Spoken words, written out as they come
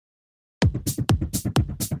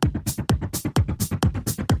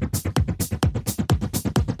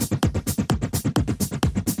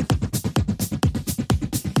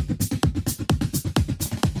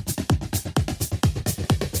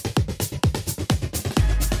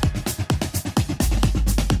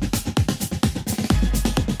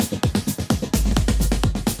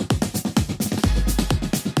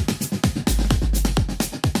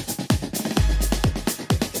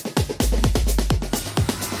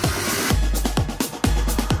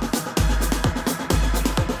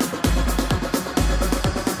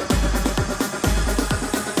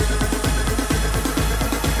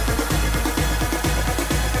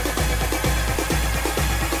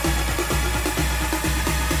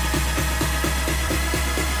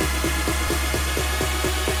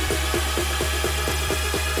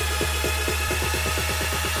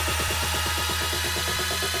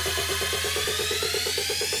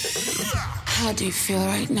do you feel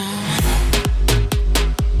right now?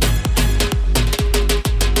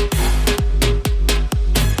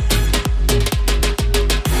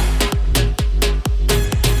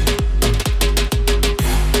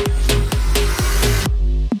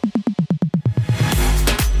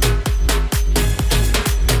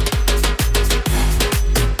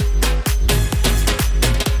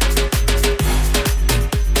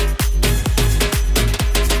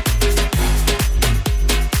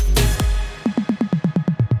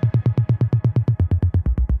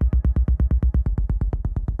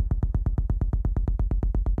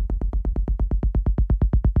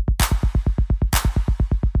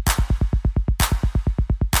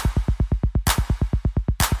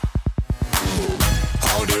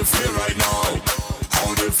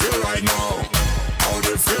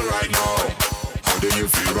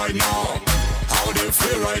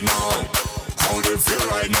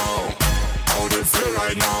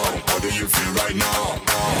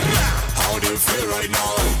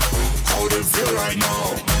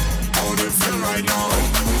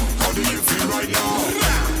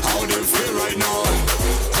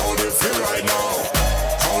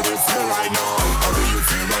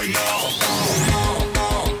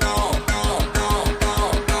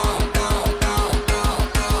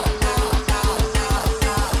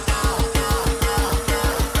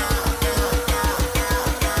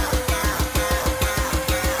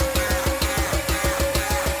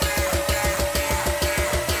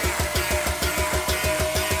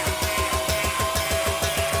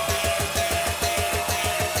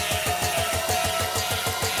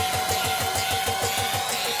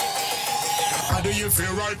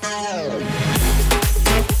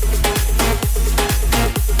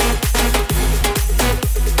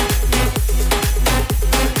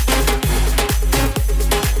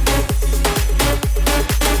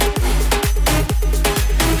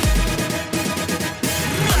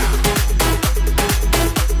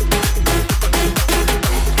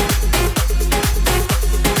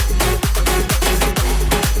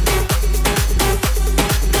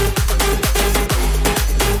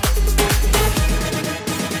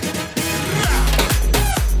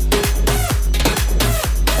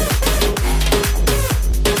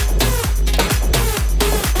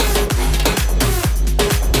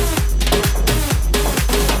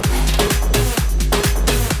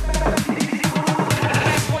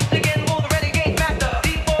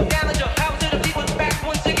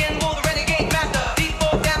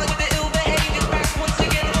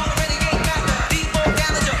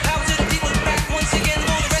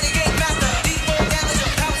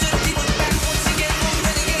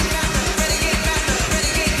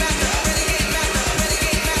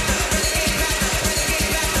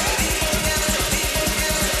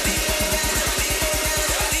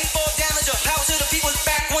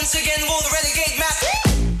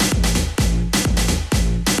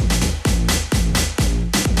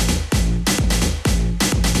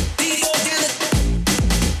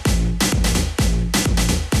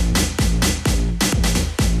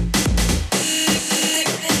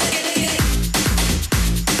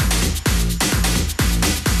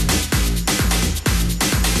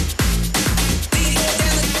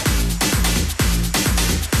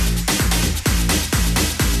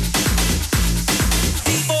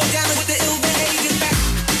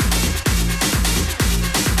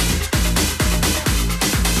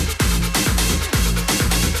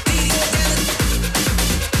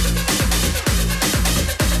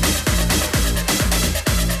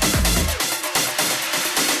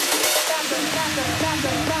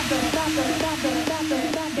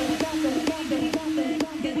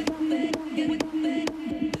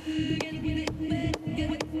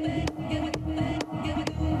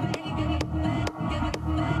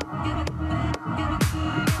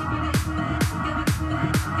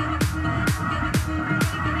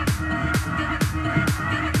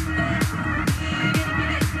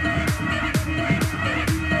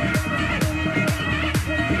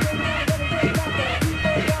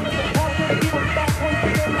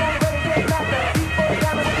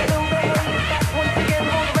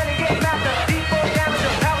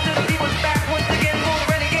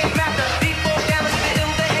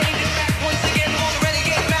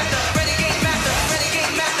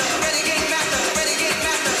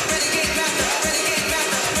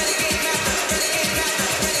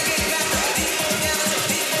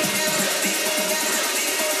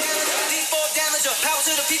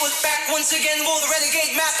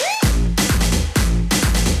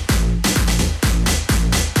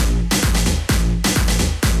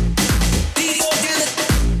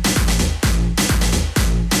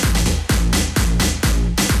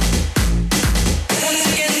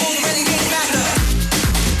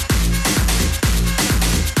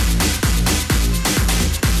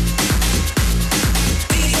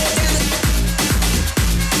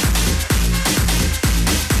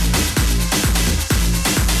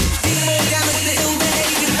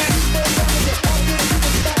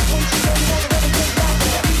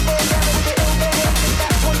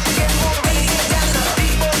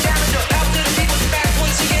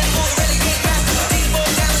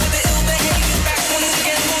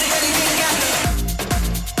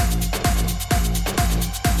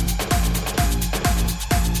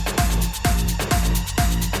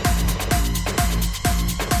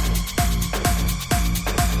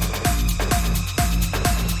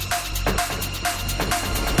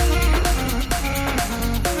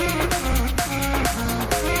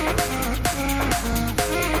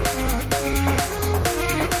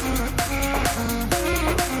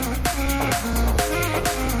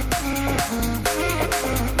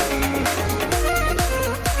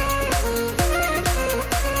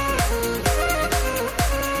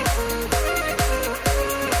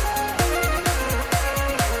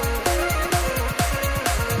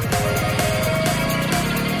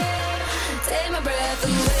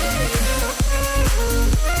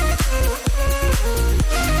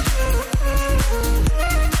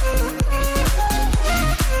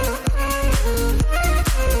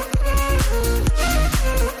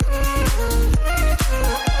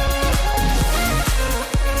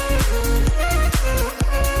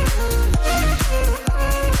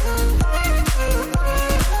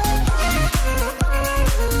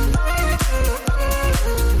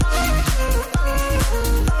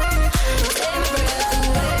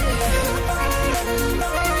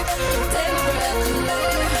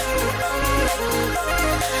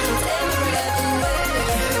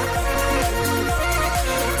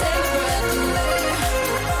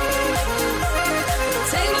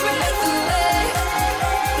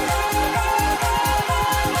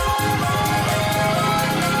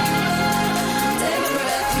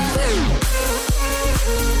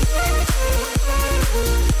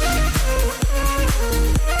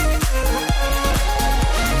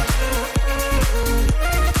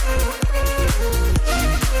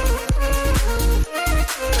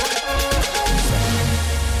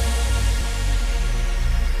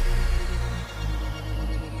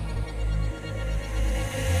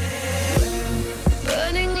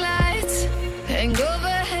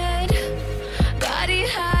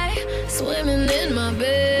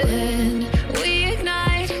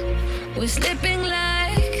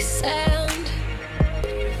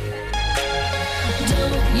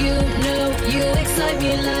 You excite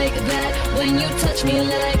me like that. When you touch me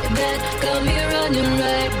like that, got me running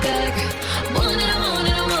right back. Want it, I want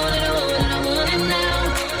it, I want it, I want it, I want it now.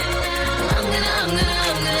 I'm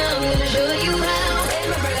gonna show you how. Take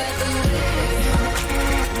my breath away.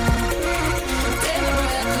 Take my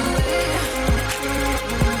breath away.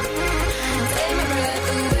 Take my breath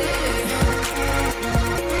away.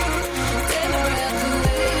 Take my breath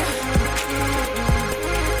away. Take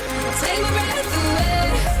my breath away.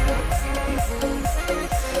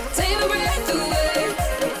 Take my breath away.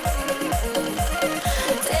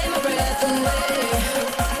 Take my breath away.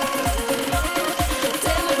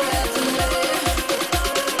 Take my breath away.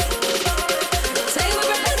 Take my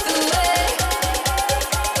breath away.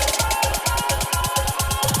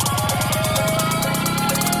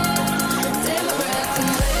 Take my breath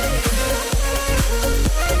away.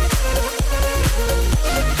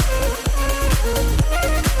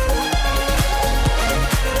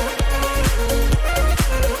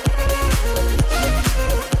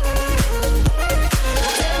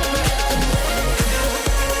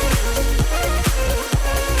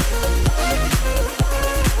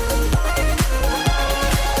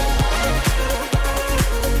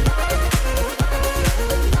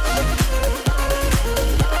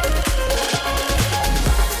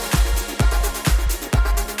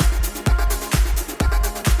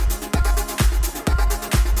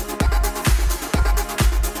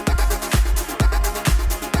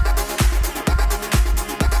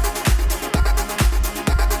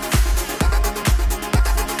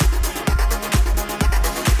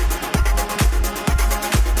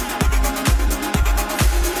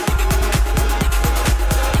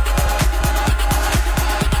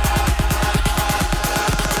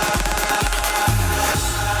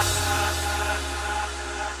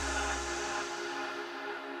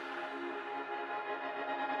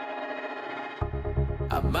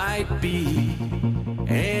 I might be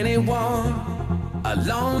anyone, a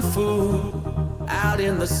lone fool out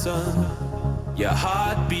in the sun. Your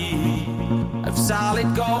heartbeat of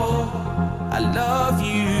solid gold. I love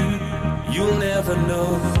you, you'll never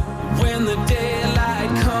know. When the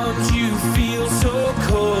daylight comes, you feel so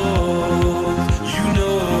cold. You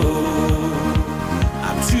know,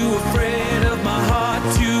 I'm too afraid of my heart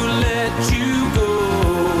to let you go.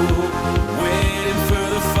 Waiting for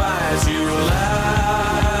the fire to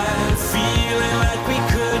light, feeling like we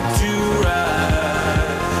could do right.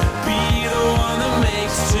 Be the one that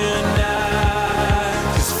makes tonight.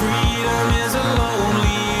 'Cause freedom is a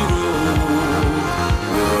lonely road.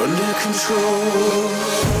 We're under control.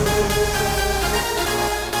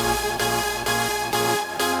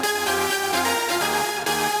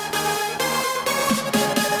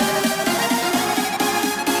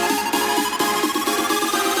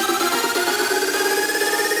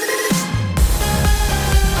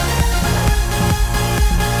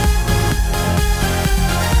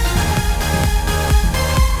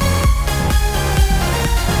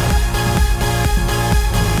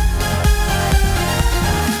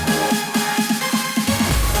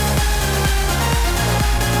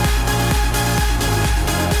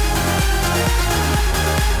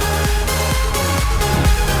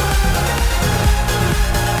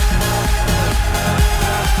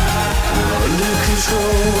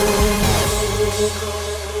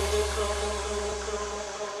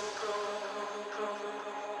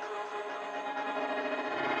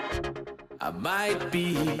 I might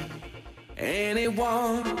be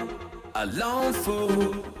anyone, a lone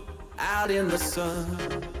fool out in the sun.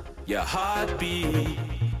 Your heartbeat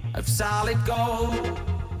of solid gold.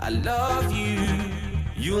 I love you,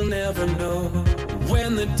 you'll never know.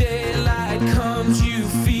 When the daylight comes, you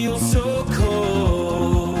feel so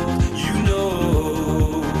cold. You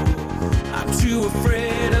know, I'm too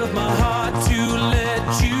afraid of my heart to let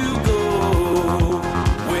you go.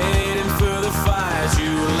 Waiting for the fire to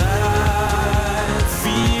light,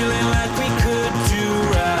 feeling like we could do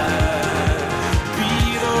right. Be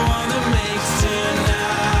the one that makes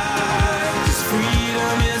tonight. 'Cause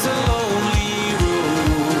freedom is a lonely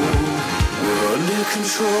road. We're under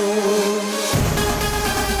control.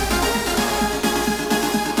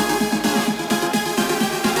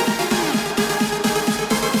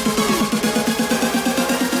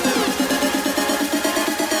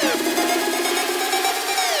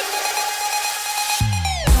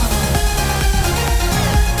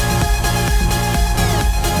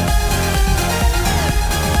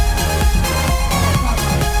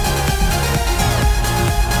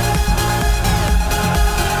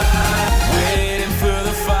 Waiting for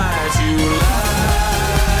the fire to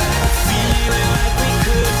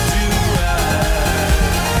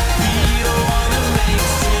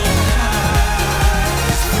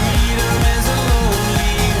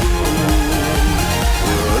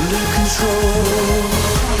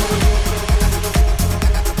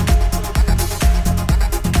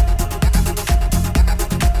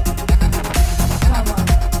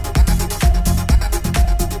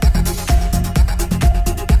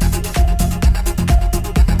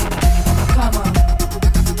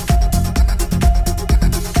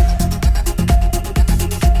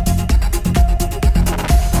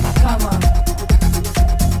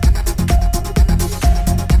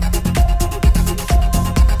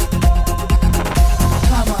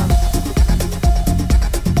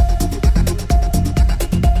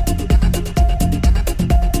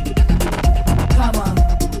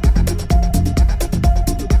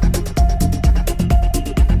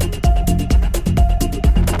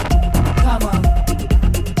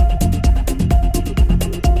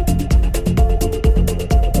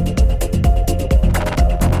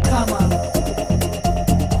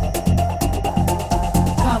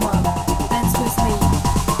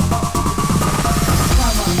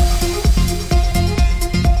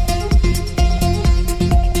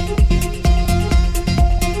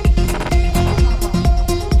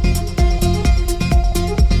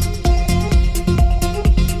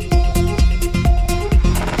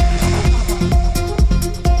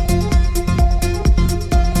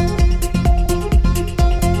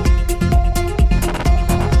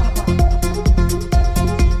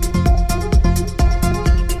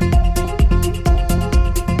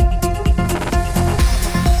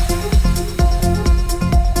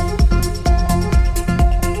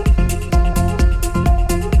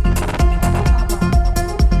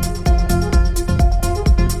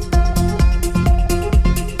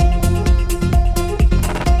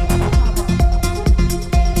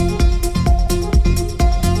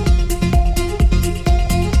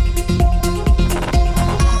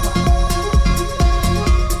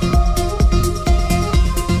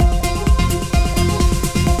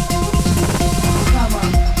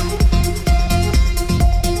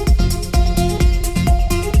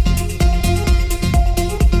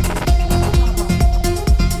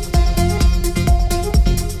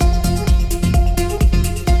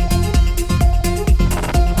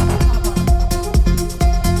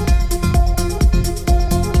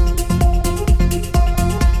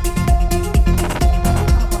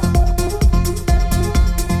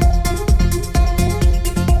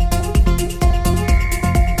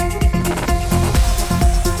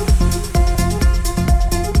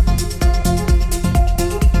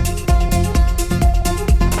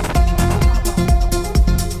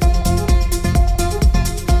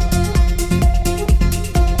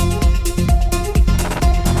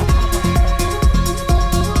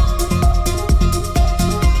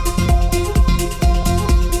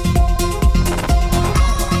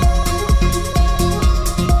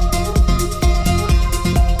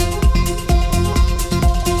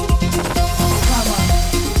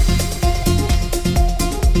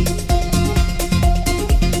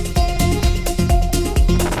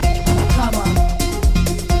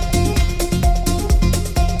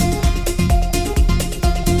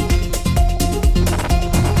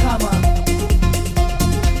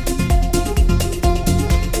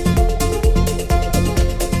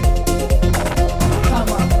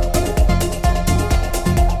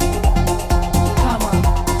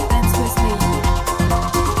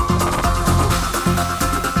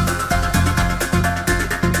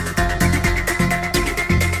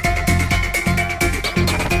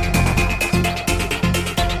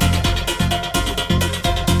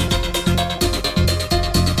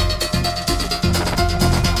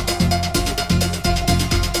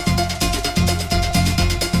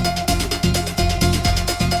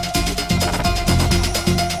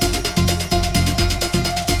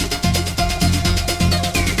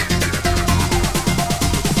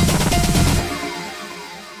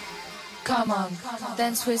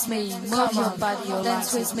dance with me, move your body,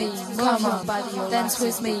 dance with me, move your body, dance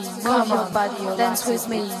with me, move your body, dance with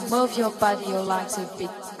me, move your body, you like to beat.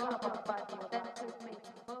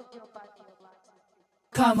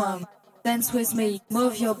 Come on, dance with me,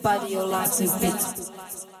 move your body, you like to beat.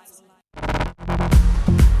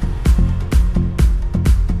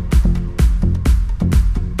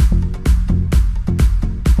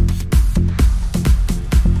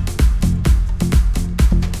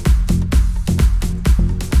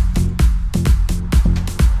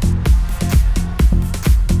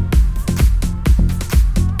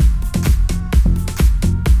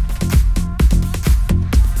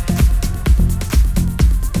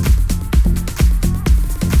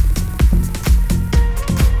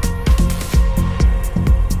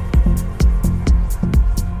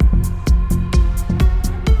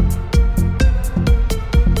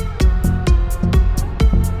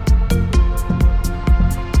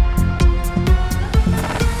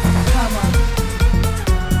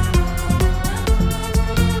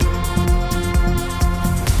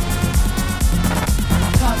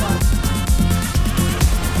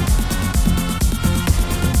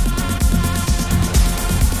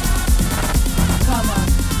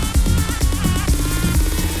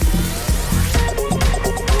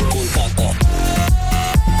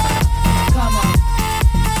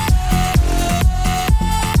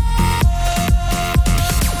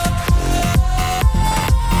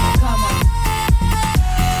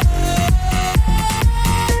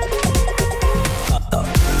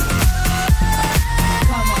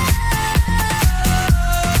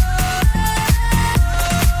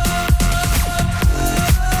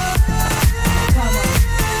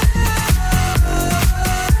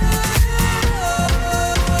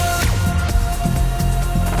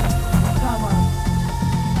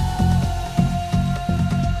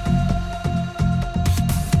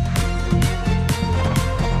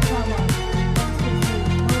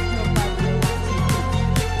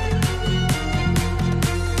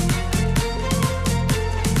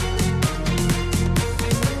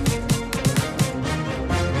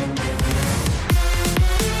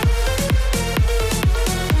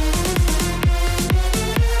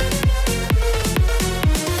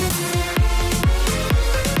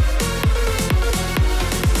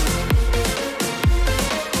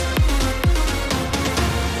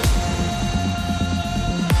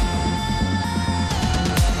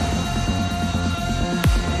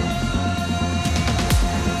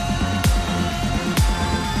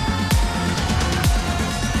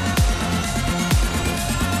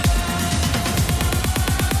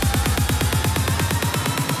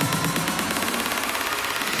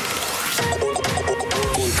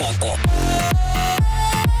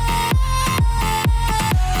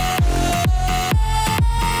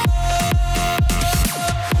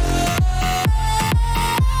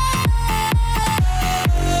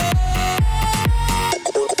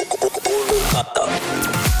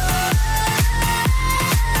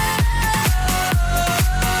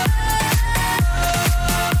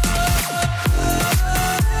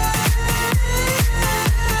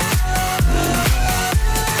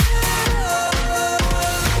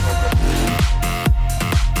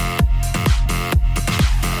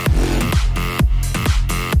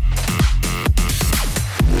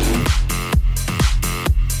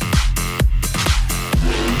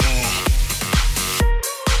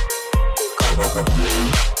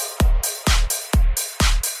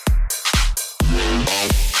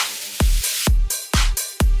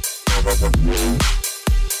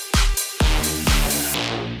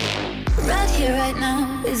 Right here, right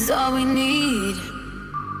now is all we need.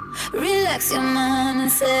 Relax your mind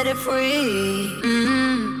and set it free.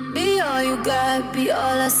 Be all you got, be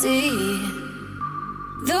all I see.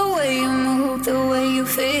 The way you move, the way you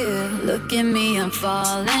feel. Look at me, I'm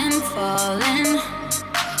falling, falling.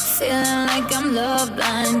 Feeling like I'm love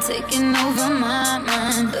blind, taking over my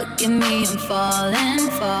mind. Look at me, I'm falling,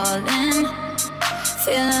 falling.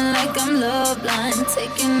 Feeling like I'm love blind,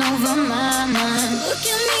 taking over my mind. Look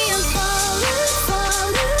at me, I'm falling,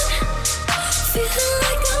 falling. Feeling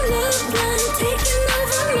like I'm love blind, taking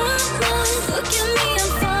over my mind. Look at me,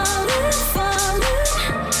 I'm falling, falling.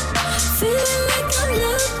 Feeling like I'm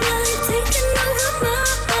love blind, taking over my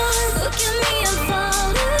mind. Look at me, I'm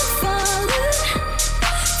falling, falling.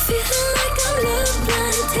 Feeling like I'm love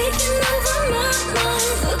blind, taking over my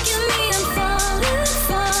mind. Look at me, I'm falling,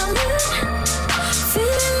 falling.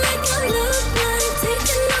 Feeling like I'm love blind,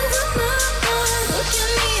 taking over my mind. Look at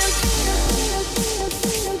me, I'm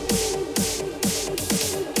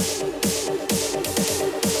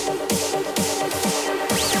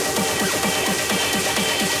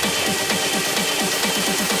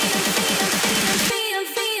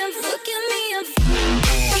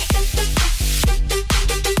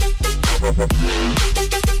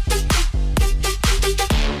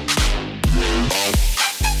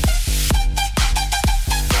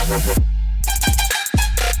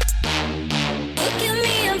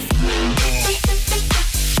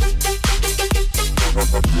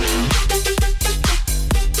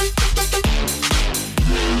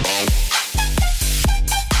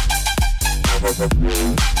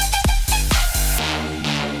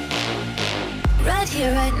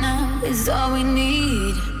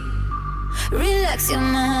Relax your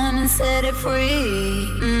mind and set it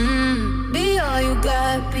free. Be all you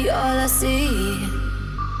got, be all I see.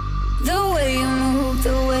 The way you move,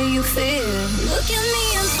 the way you feel. Look at me,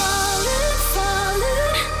 I'm falling,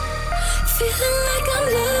 falling. Feeling like I'm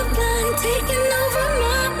love blind, taking over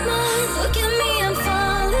my mind. Look at me, I'm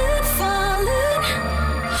falling, falling.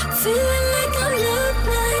 Feeling like I'm love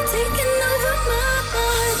blind, taking over my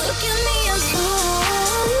mind. Look at me, I'm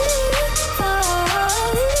falling, falling.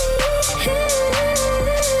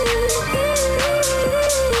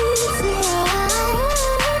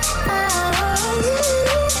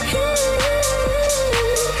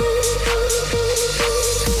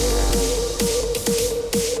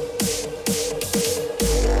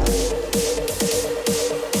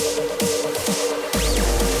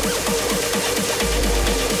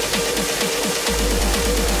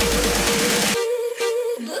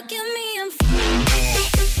 Look at me, I'm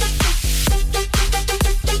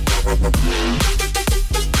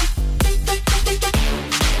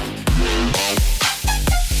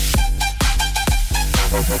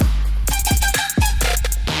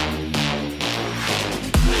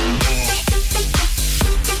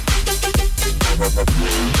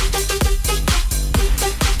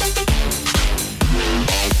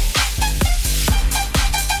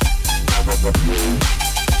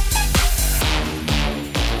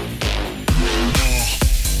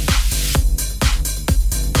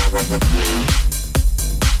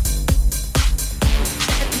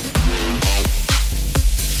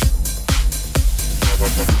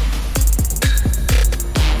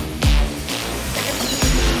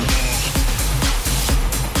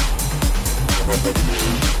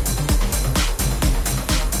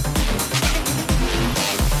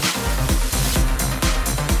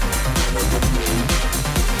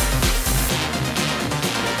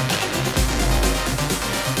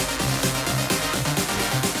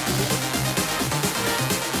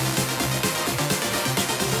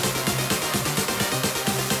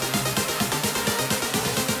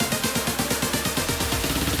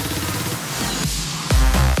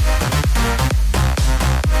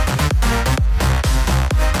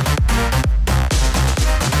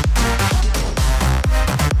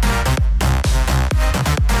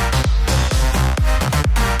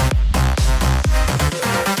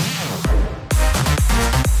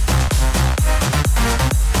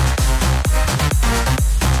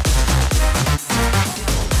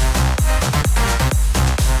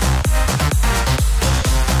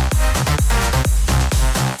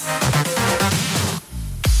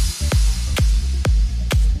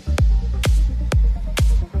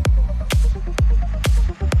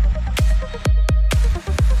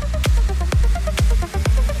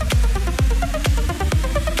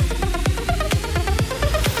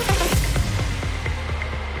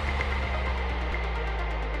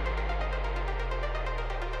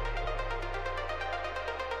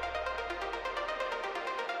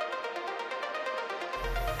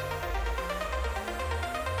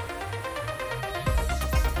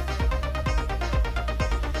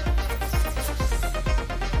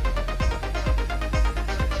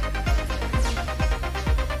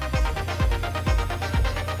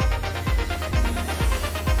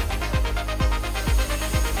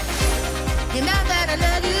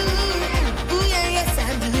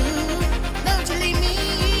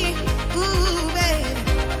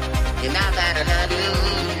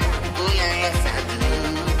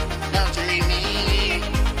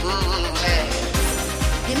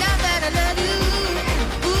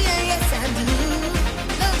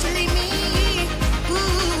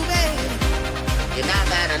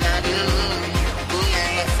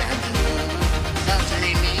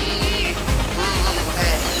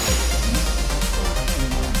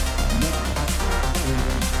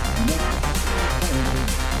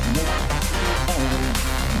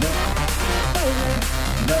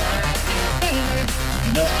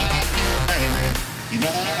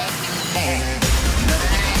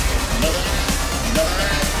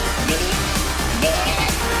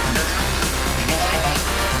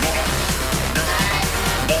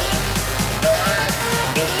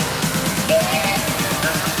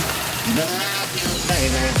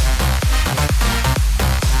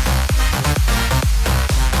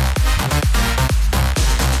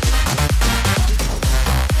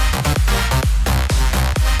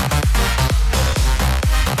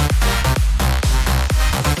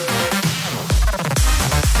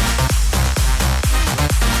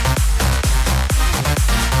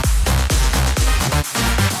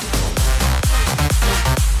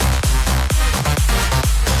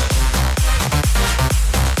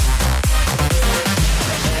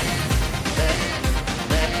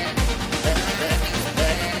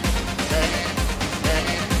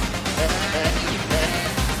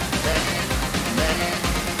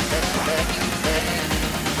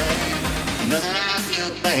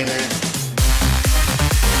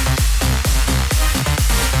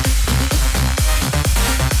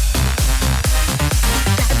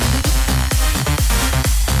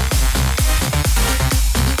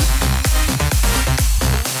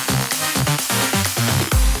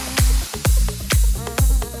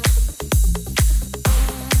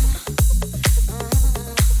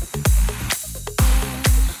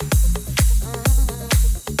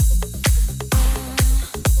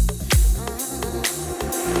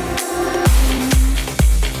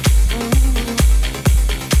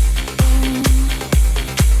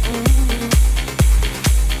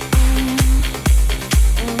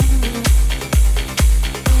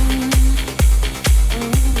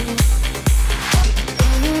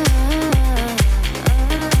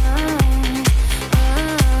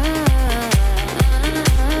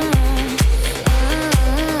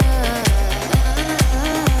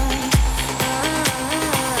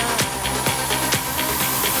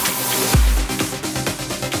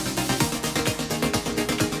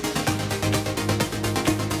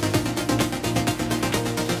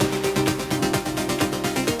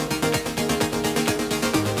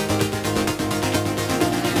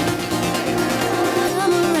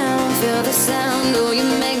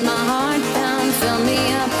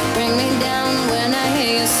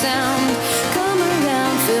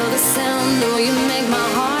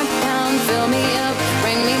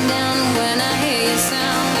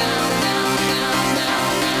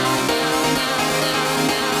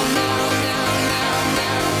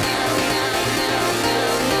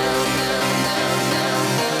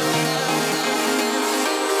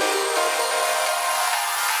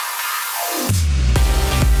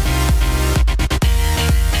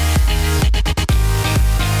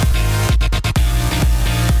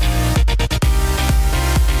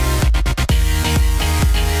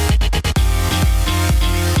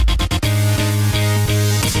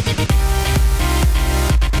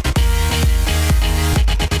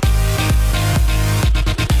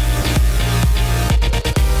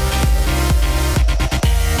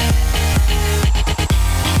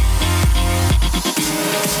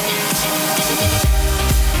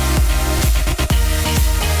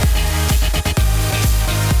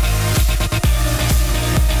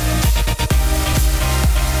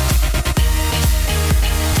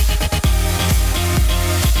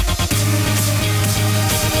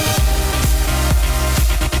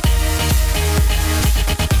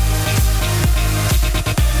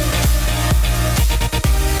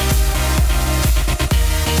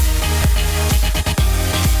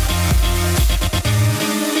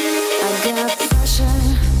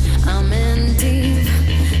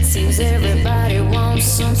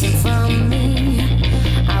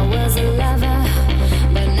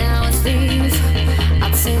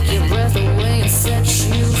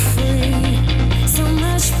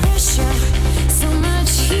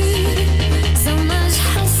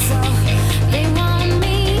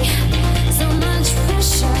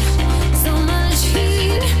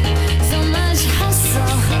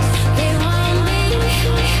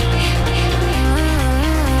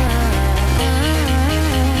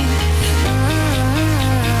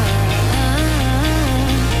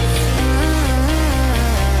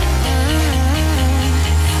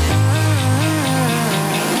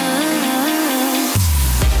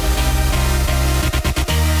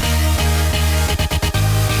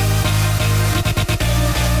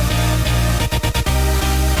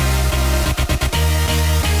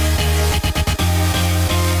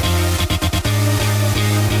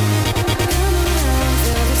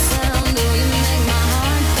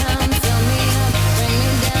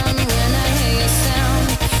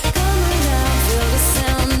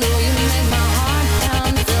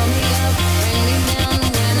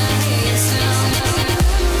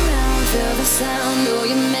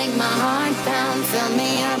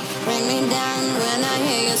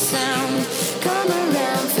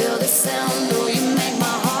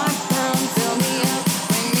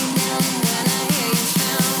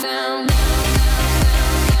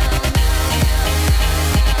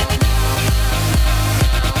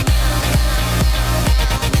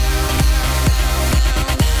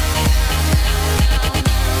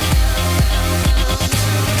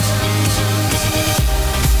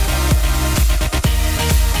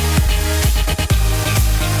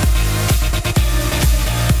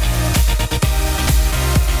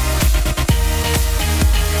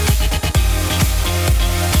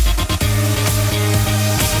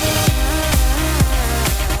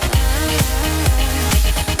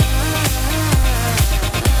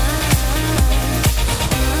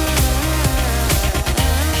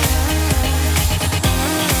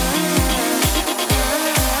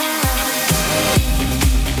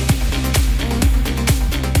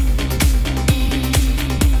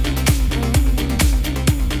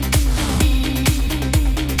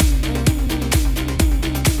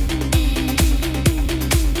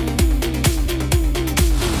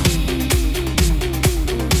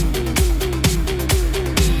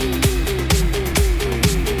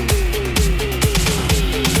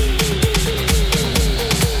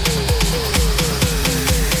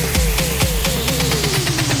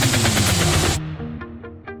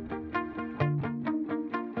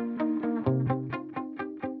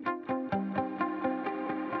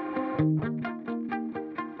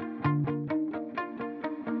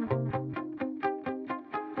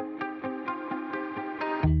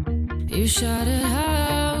You shout it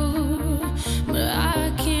out, but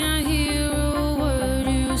I can't hear a word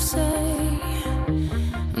you say.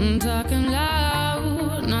 I'm talking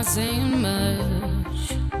loud, not saying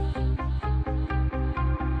much.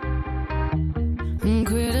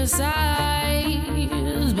 Criticize,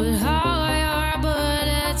 but how your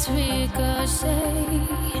bullets ricochet.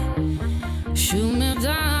 Shoot me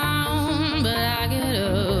down, but I get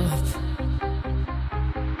up.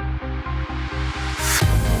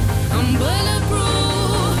 I'm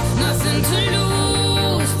bulletproof, nothing to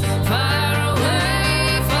lose. Far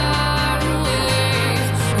away,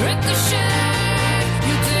 ricochet.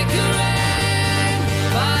 You take your aim.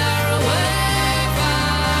 Far away.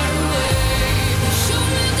 Shoot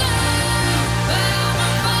me down, but I'm a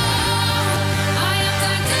fall. I am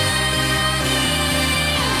titanium.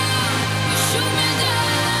 You shoot me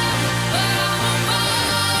down, but I'm a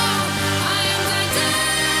fall. I am titanium.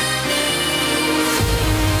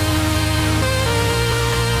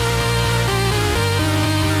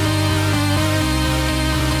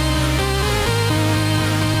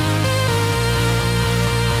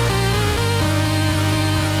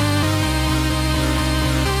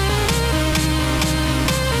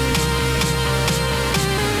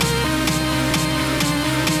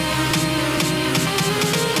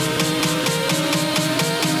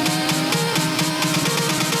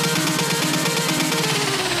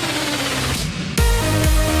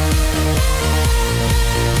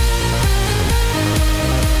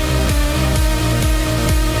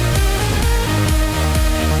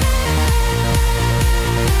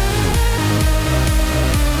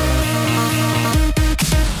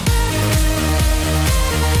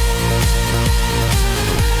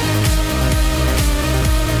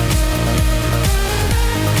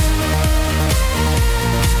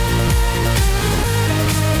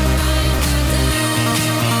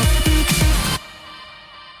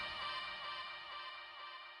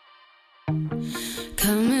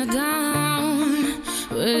 Cut me down,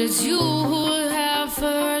 but it's you who have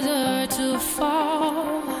further to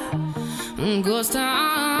fall. Ghost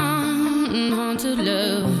town, haunted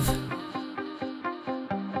love.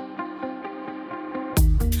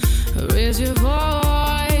 Raise your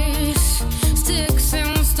voice, sticks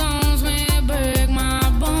and stones may break my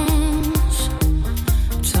bones.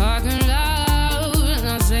 Talking loud,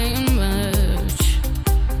 not saying much.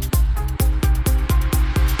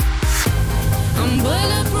 I'm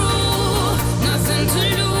bulletproof, nothing to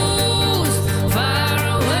lose. Far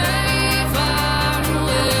away,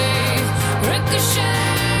 ricochet.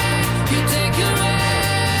 You take your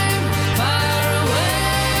aim.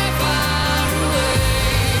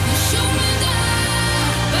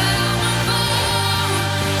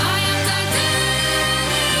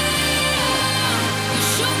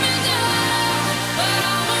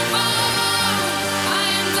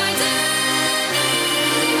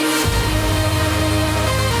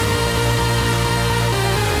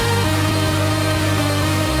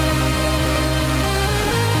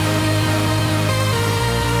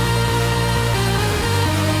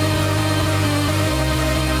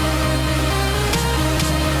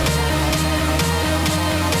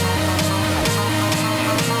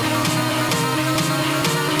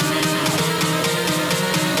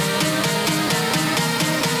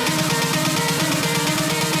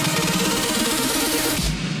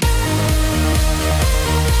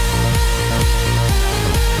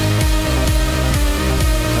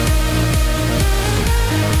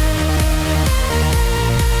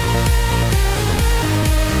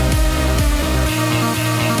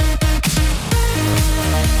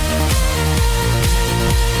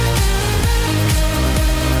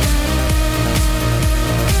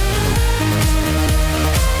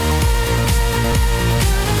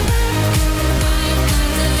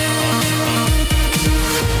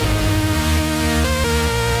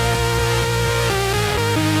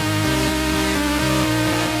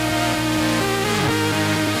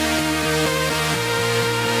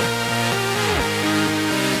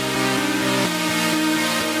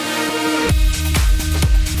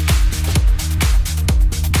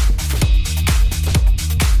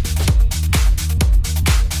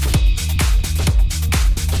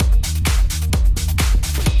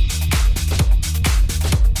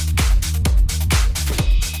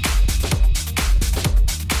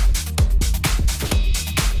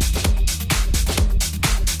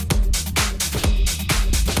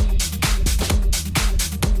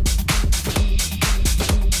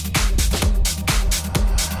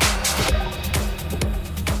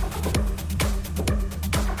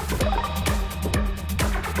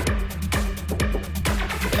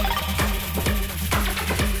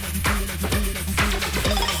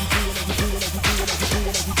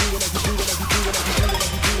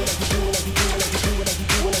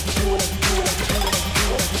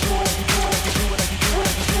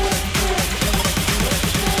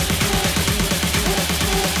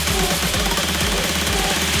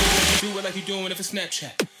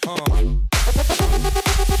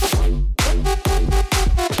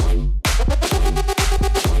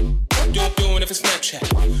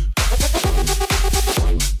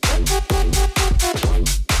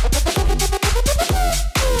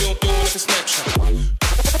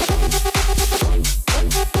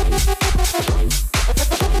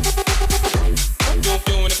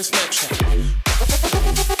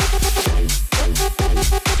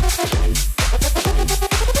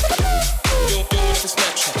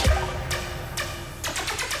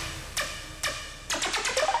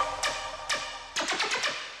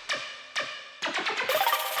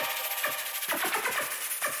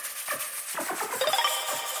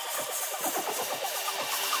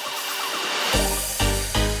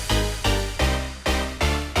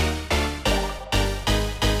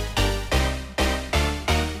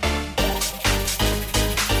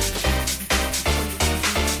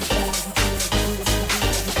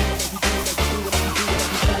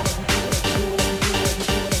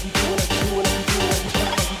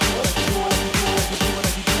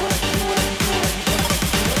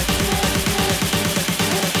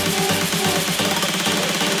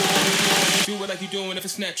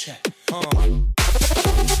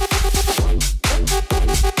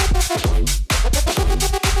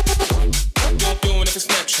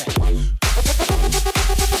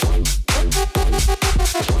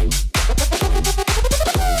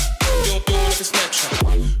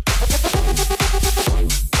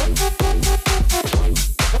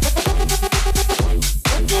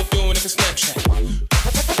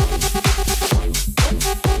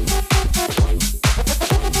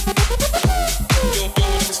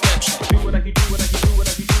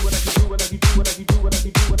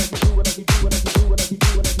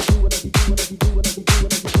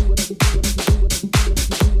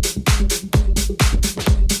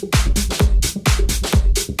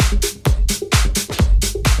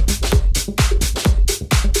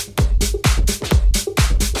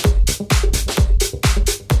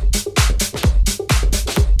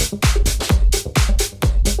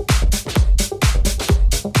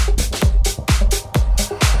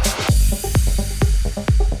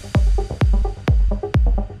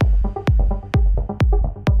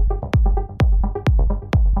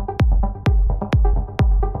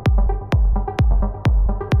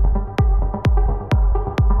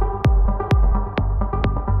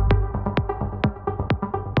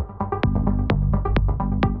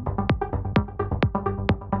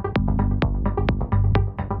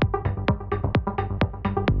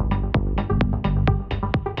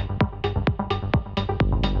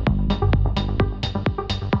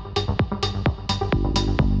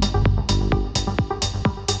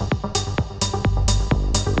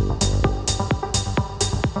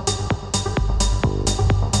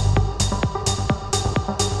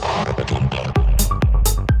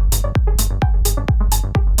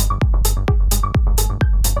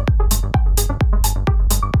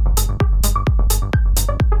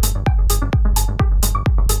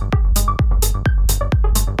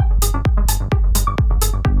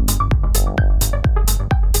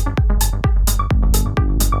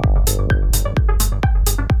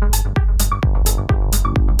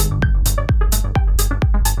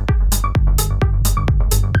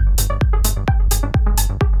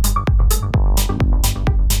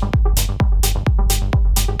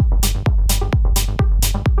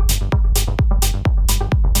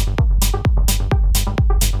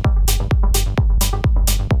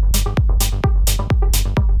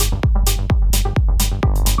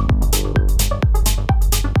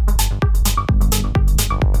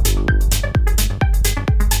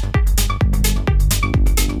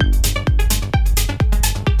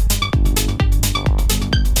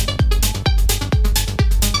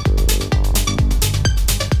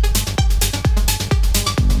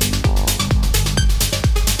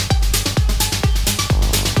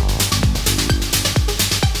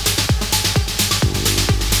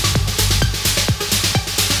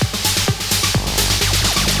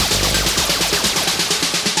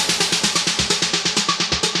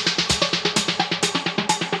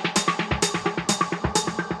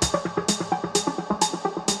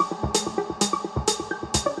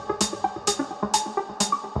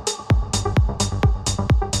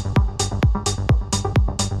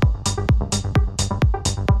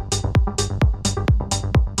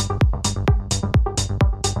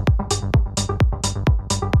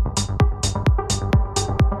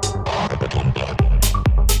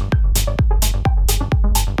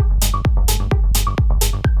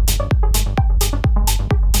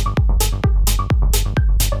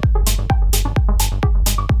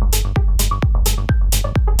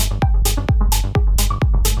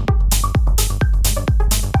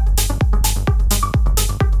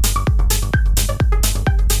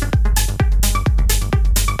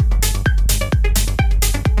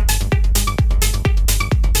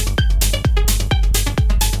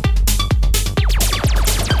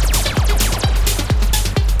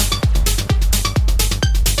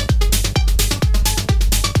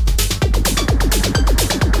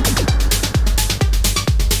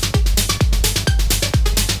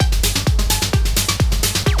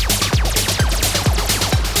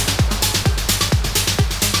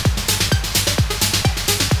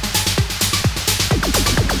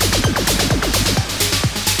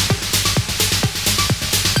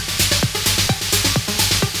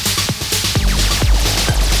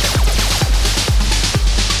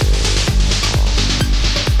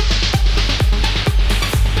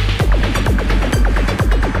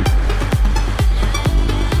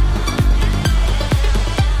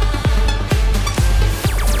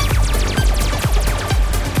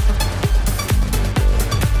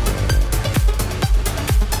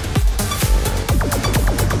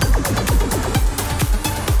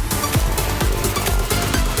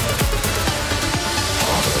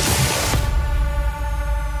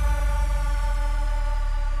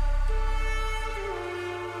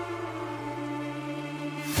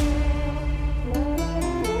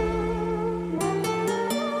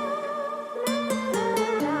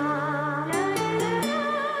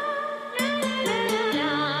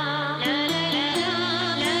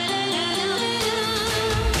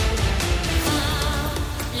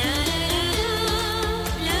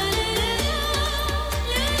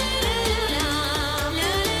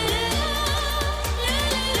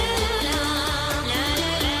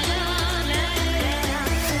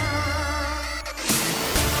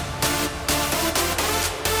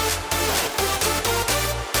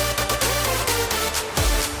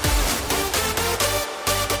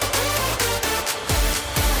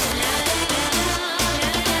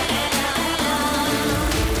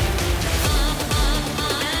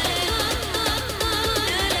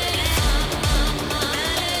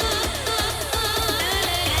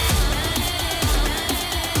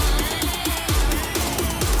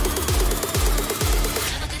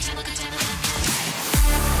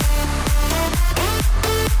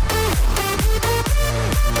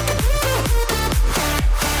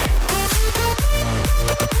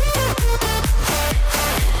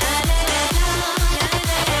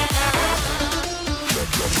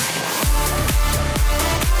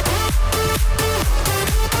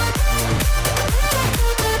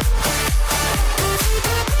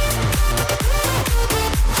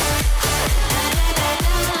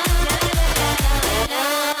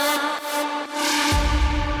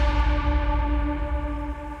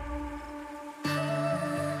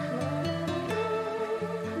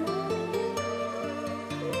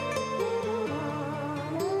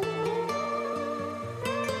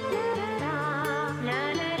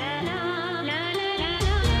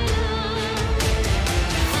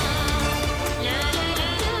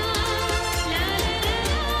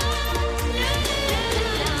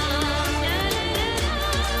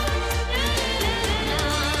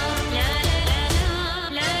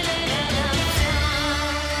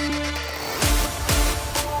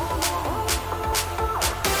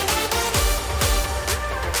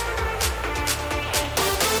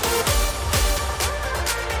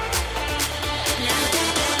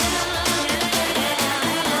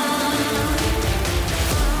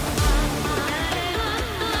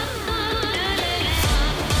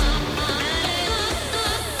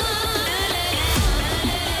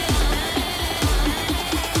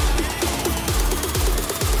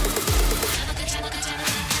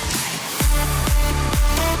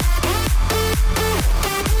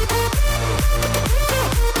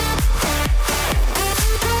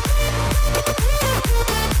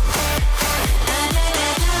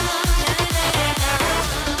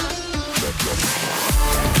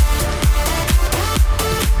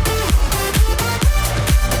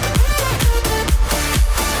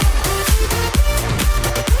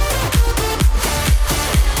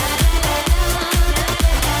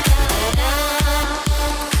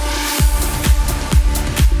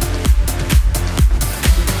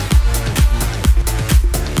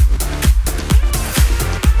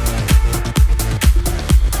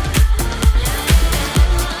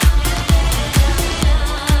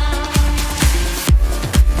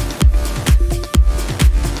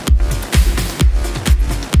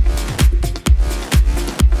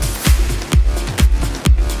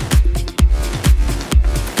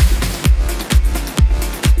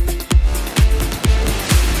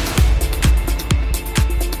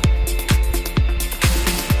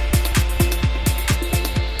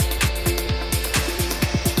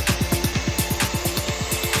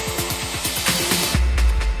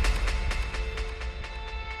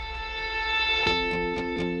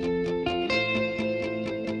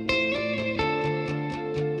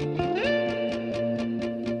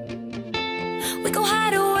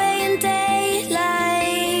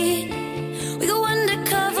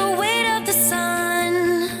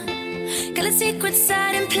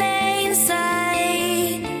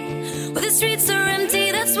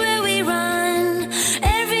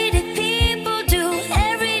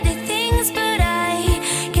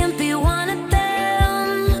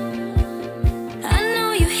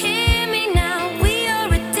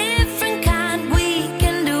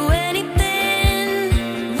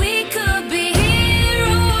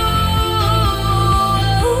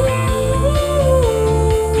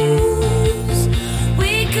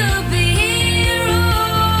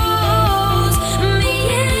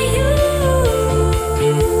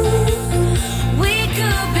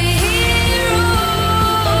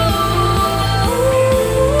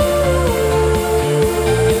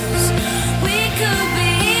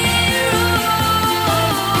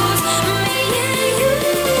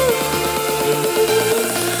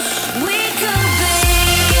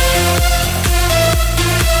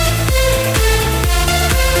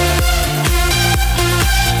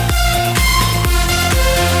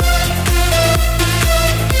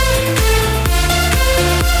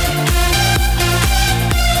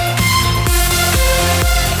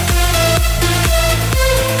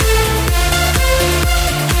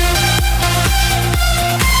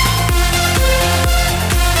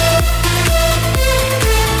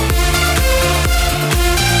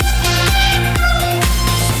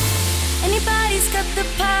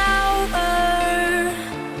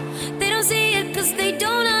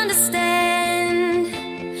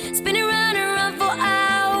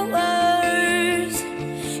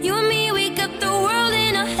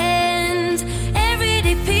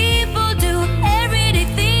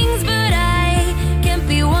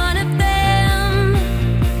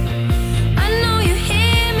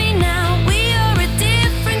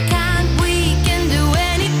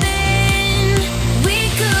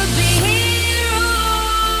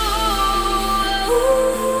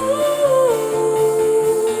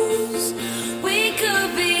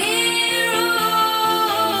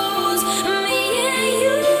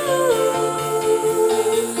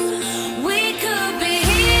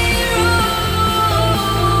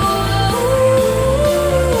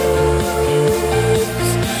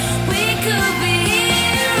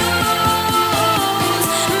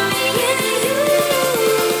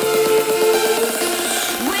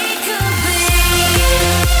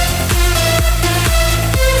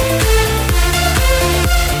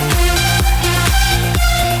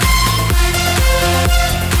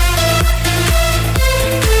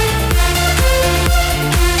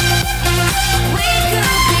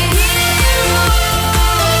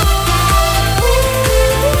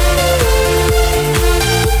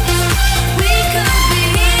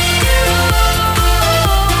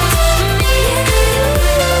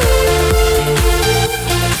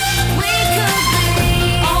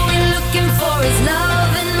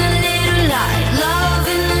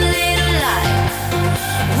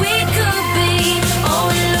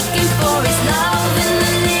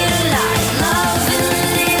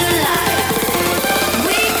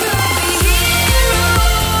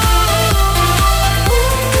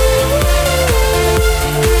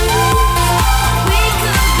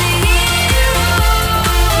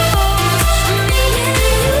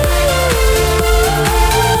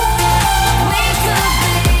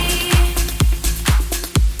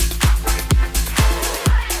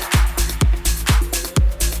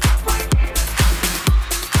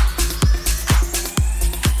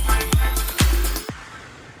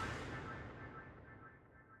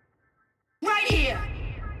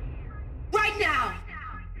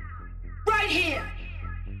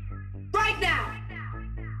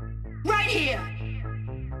 here,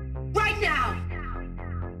 right now,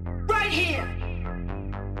 right here,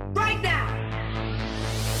 right now,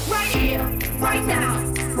 right here, right now,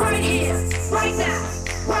 right here, right now,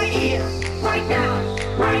 right here,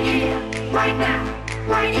 right now,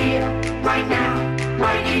 right here, right now,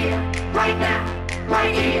 right here, right now,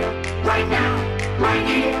 right here,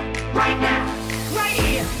 right now, right here, right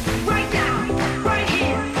now, right here,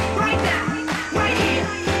 right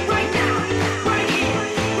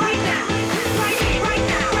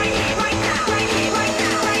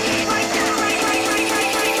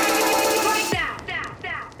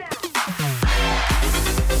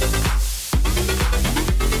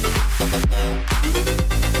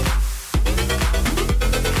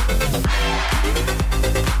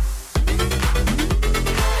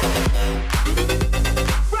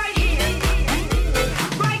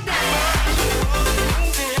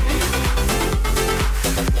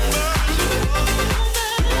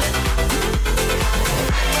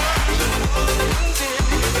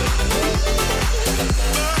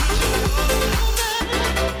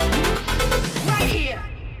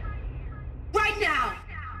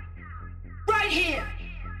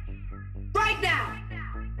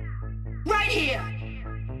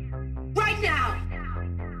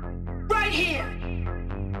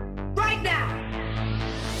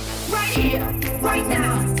right here, right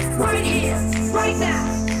now, right here, right now,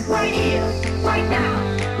 right here, right now,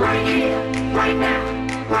 right here, right now,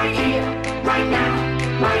 right here, right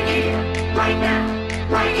now, right here, right now,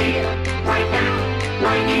 right here, right now,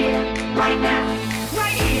 right here, right now,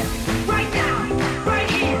 right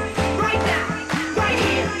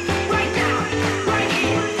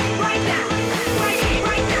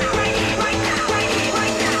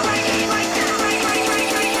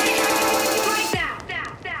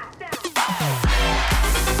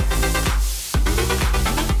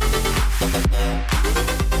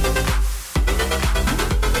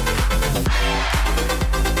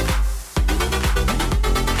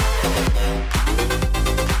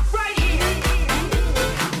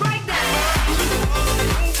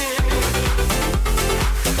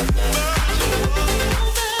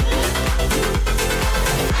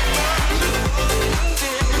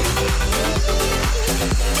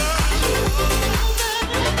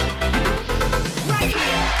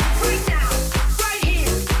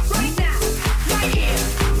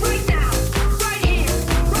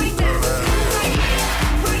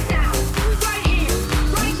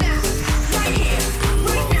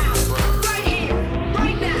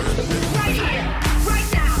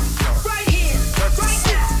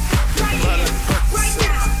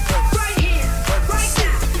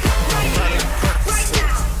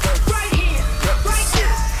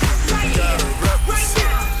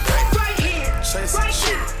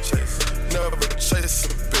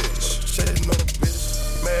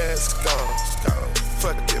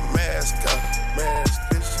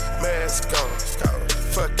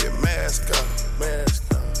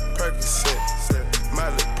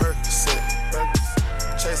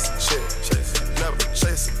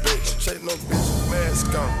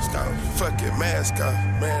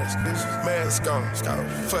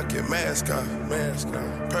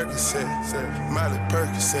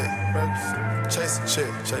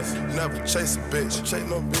Chase a bitch, chase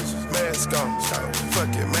no bitch, mask on,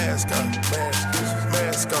 fucking mask on,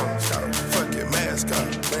 mask on, fucking mask on,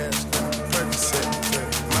 Percocet,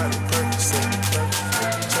 Miley Percocet,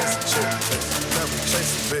 chase a chick, never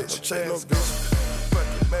chase a bitch, chase no bitch,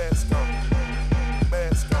 fucking mask on,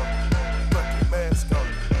 fucking mask on,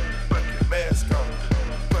 fucking mask on,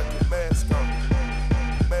 fucking mask on,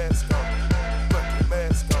 mask on, fucking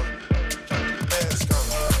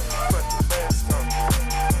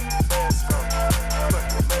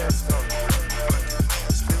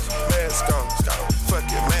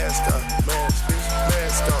mask on,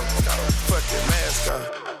 mask on, fucking mask on.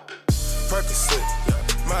 Percocet,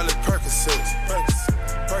 Miley Percocet,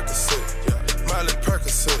 Percocet, Miley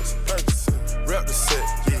Percocet, rep the set,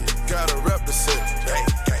 gotta rep the set,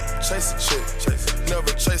 chase a chick,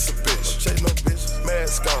 never chase a bitch, chase no bitch,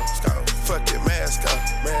 mask on, fucking mask on,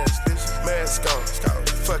 mask on,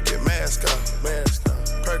 fucking mask on,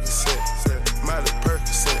 Percocet, Miley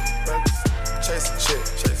Percocet, chase a chick,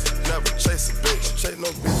 never chase a bitch, chase no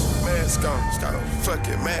bitch, mask on,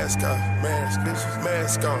 fucking mask on,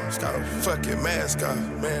 mask on, fucking mask on,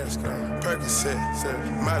 Percocet,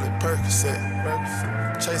 Miley Percocet,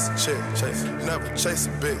 chase a chick, never chase a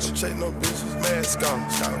bitch, chase no bitch, mask on,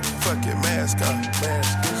 fucking mask on,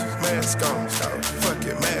 mask on,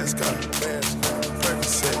 fucking mask on,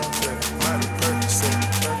 Percocet, Miley Percocet,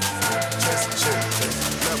 chase a chick,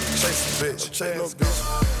 never chase a bitch, chase no bitch,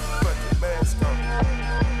 fucking mask on,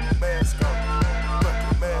 mask on.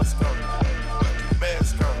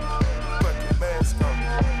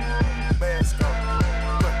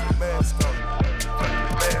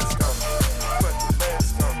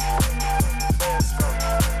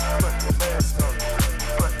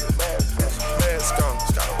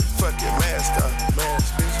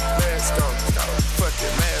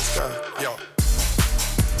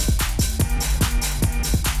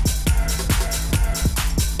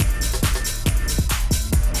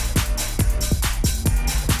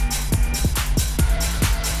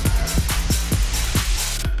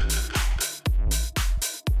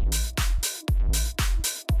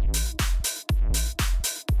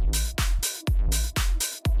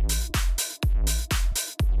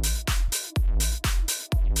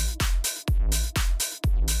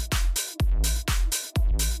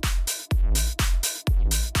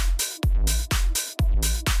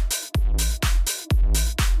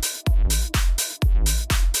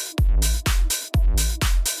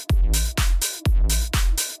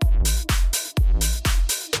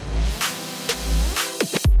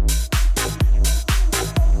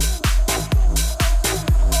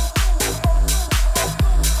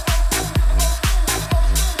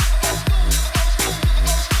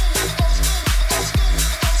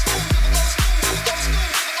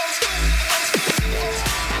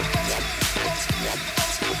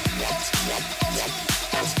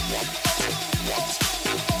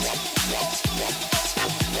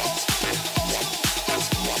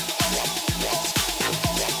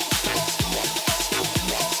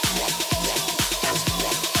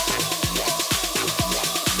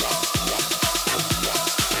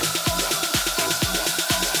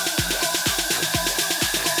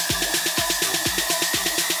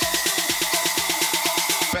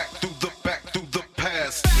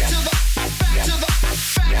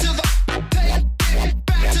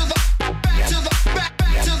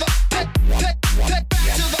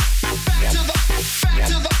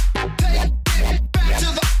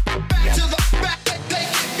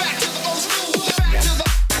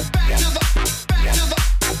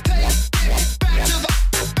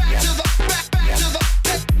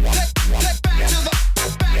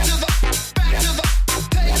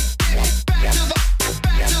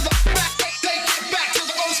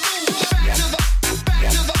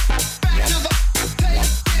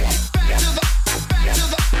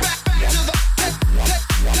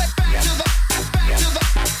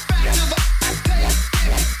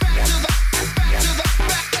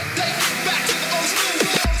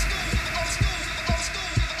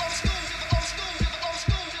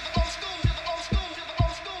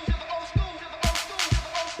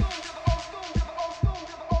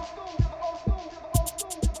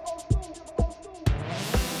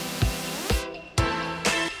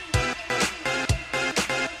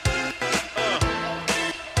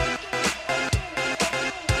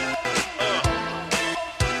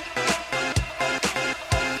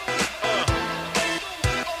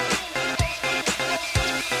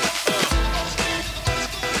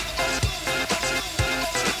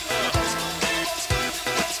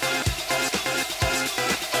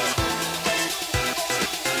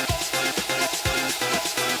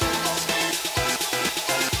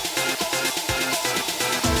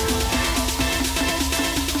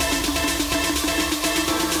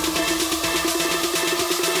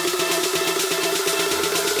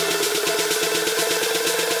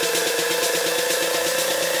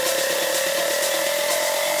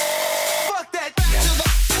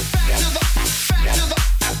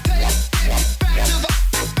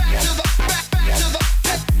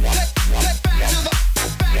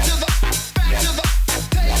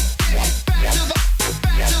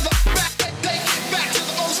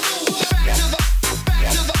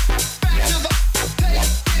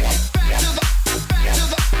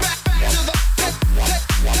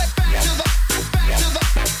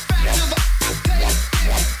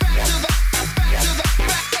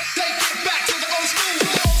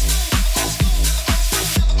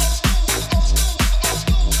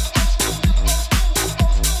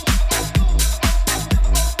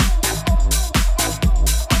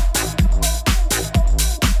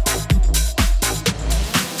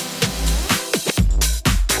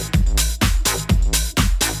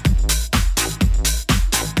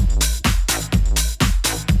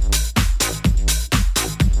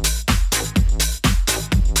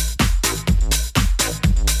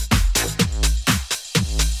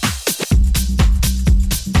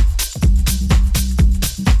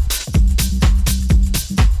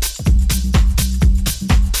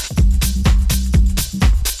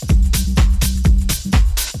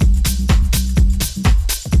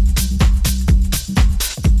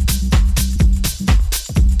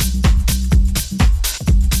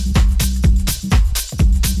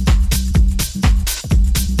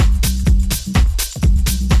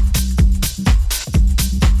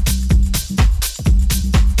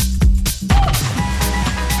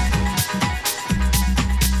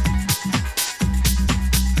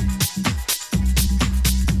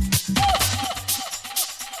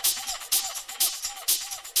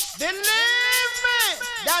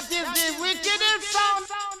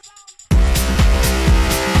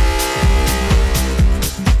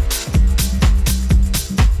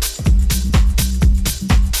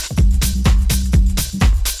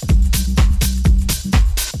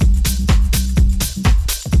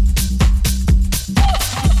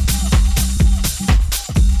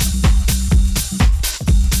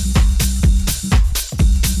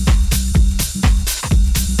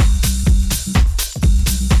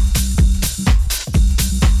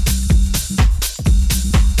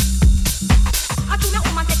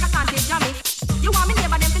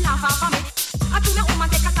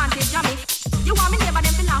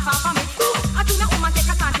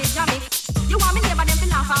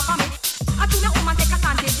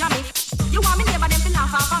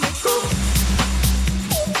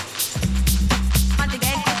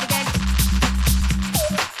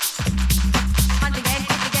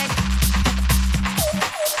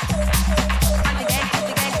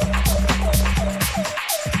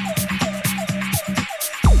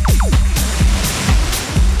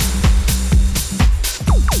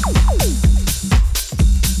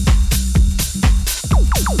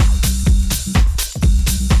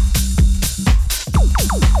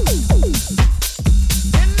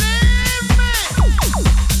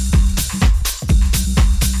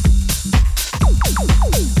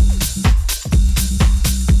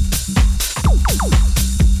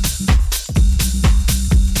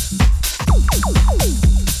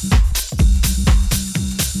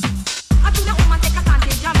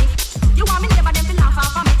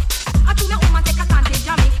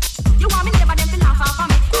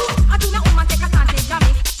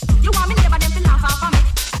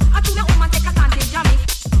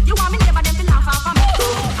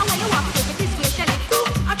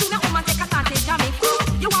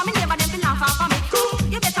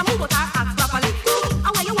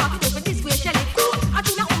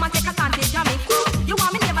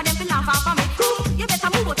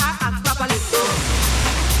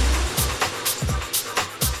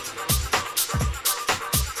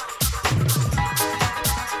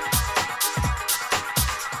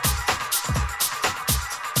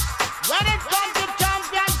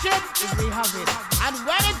 is we have it. And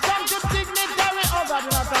when it comes to dignitary, oh God,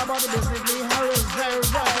 we're not talking about the business. We have it very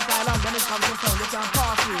versatile. And when it comes to sound, we can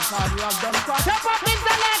pass through. Because we have done quite. Step up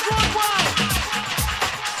intellect, good boy.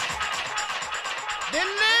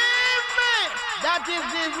 Believe me, that is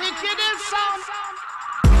the wickedest sound.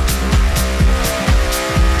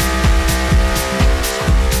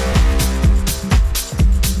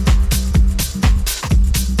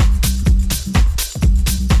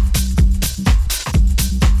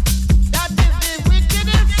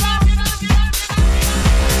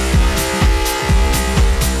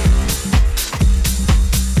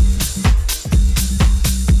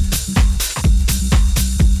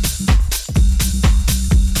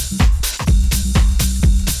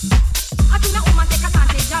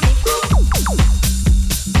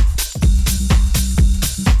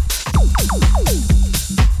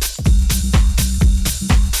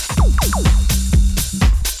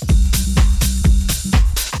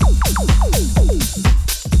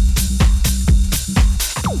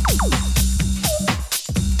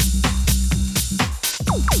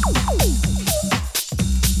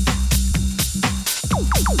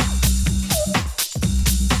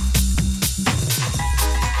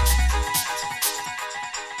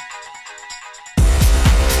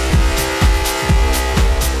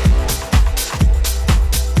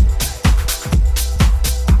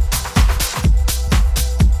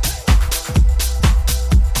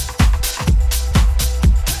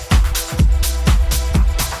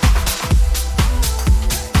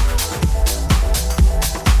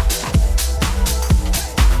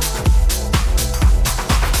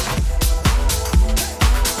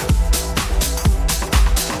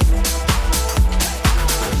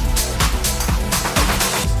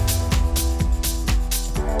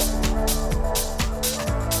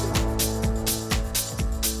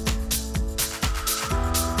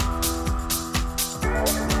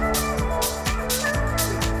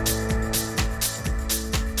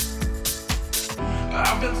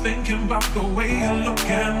 thinking about the way you look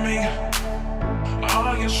at me.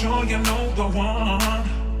 Are you sure you know the one?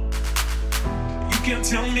 You can't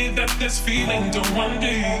tell me that this feeling don't run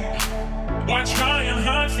deep. Why try and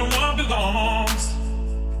hide from what belongs?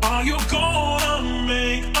 Are you gonna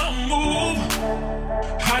make a move?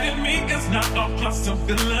 Hiding me is not a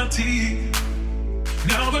possibility.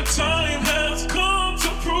 Now the time has come to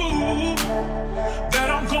prove that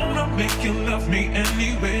I'm gonna make you love me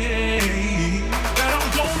anyway. That I'm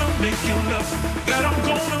gonna make you love. That I'm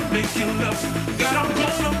gonna make you love. That I'm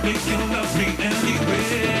gonna make you love me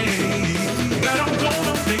anyway. That I'm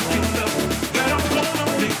gonna make you love. That I'm gonna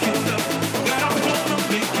make you love. That I'm gonna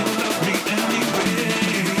make you love me anyway.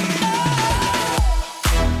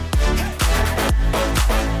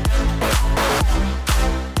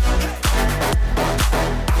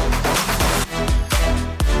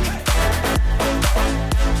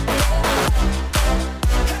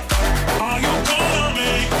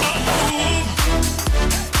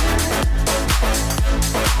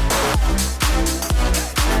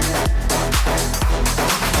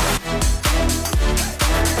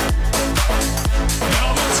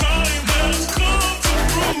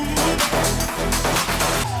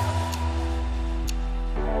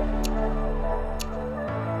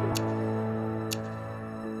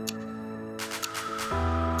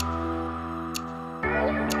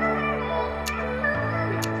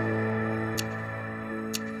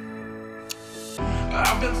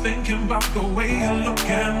 I've been thinking about the way you look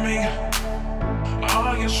at me.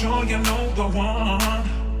 Are you sure you know the one?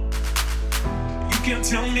 You can't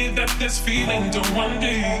tell me that this feeling don't run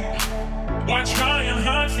deep. Why try and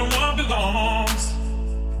hide from what belongs?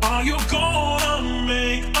 Are you gonna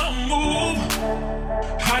make a move?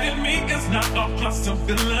 Hiding me is not a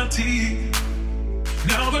possibility.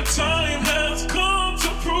 Now the time has come to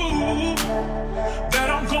prove that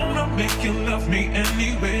I'm gonna make you love me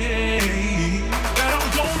anyway. That I'm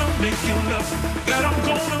gonna make you love. That I'm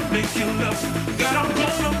gonna make you love. That I'm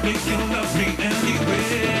gonna make you love me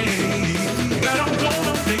anyway. That I'm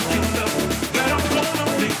gonna make you love. That I'm gonna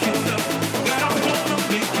make you love. That I'm gonna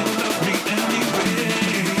make you love me anyway.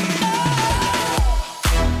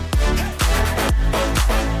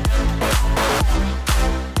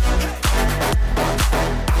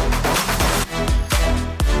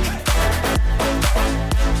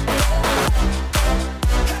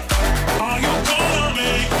 Are you gonna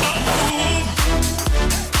make a move?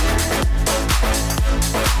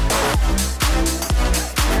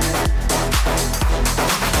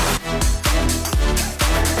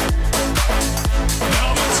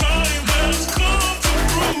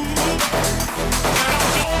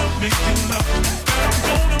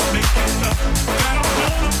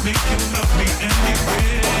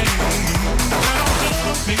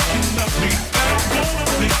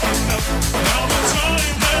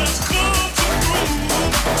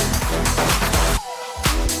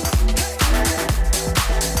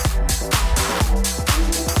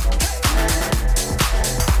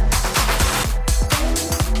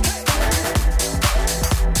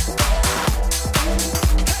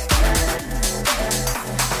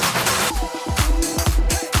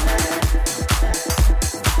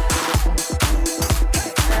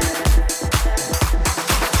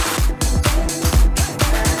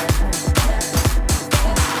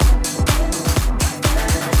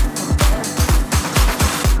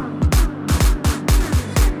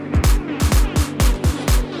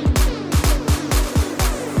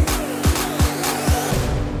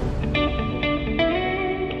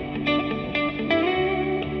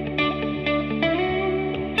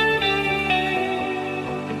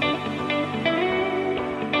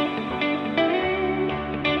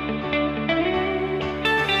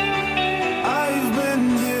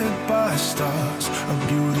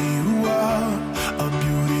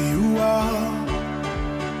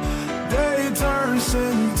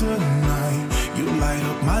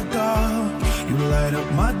 light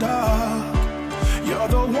up my dark. You're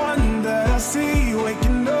the one that I see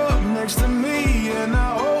waking up next to me, and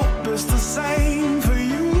I hope it's the same for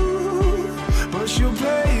you. But you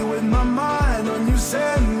play with my mind when you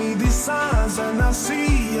send me these signs, and I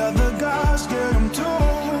see other guys get them too.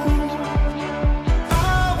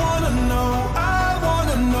 I wanna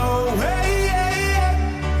know, hey, hey,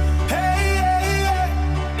 hey, hey, hey.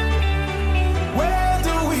 Where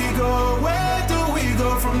do we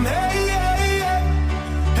go from there?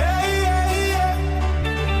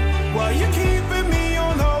 Why you keeping me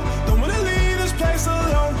on hold? Don't wanna leave this place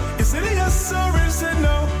alone. Is it a yes or is it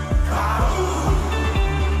no? I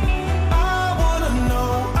wanna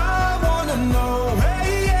know,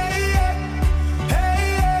 hey, hey, hey,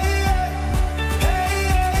 hey, hey,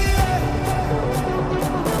 hey.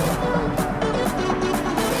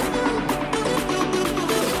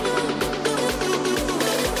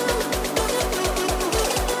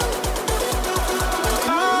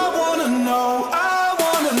 I wanna know.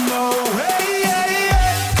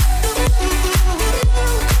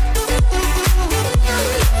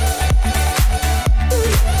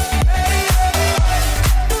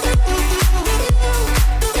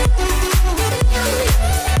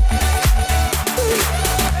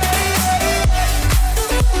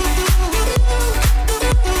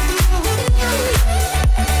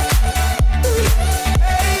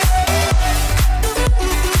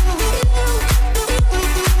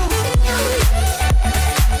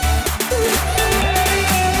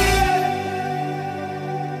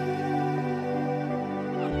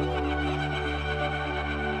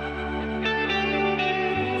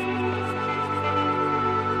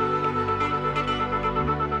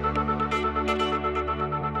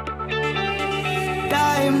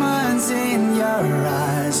 Diamonds in your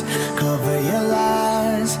eyes, cover your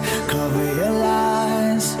lies, cover your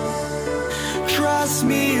lies. Trust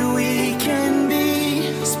me, we can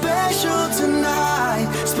be special tonight,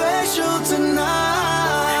 special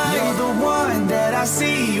tonight. You're the one that I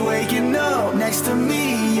see waking up next to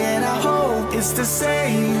me, and I hope it's the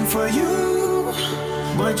same for you.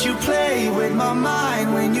 But you play with my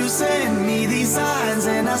mind when you send me these signs,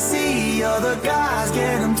 and I see other guys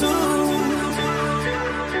get them too.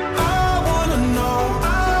 I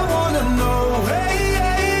wanna know, hey,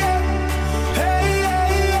 hey, hey,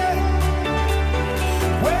 hey, hey.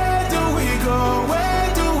 Where do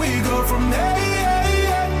we go from there? Hey,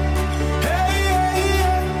 hey,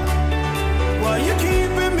 hey. Why you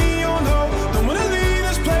keeping me on hold? Don't wanna leave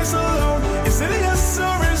this place alone. Is it a yes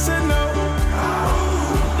or is it no?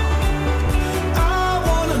 I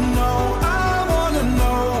wanna know,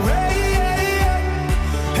 hey,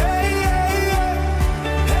 hey, hey,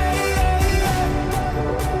 hey,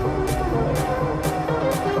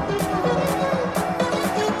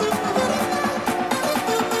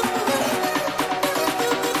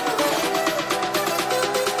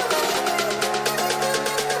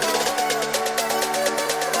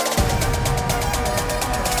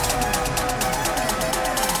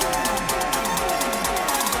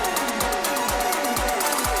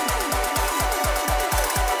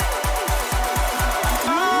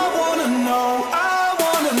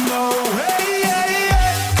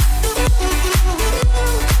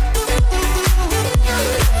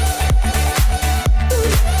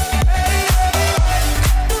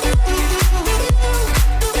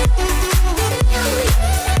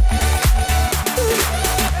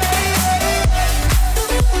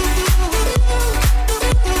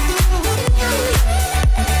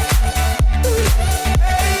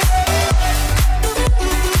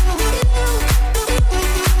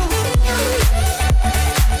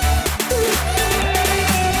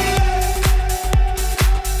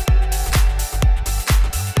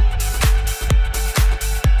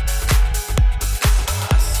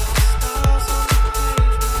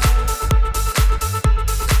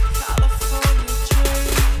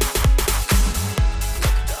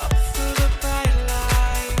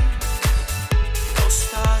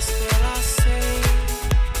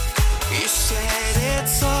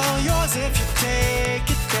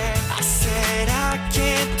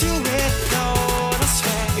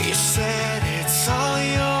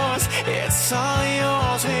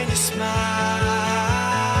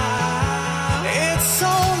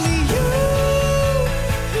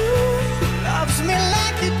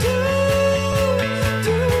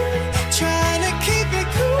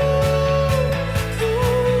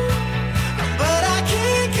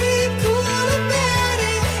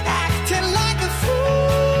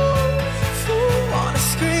 fool.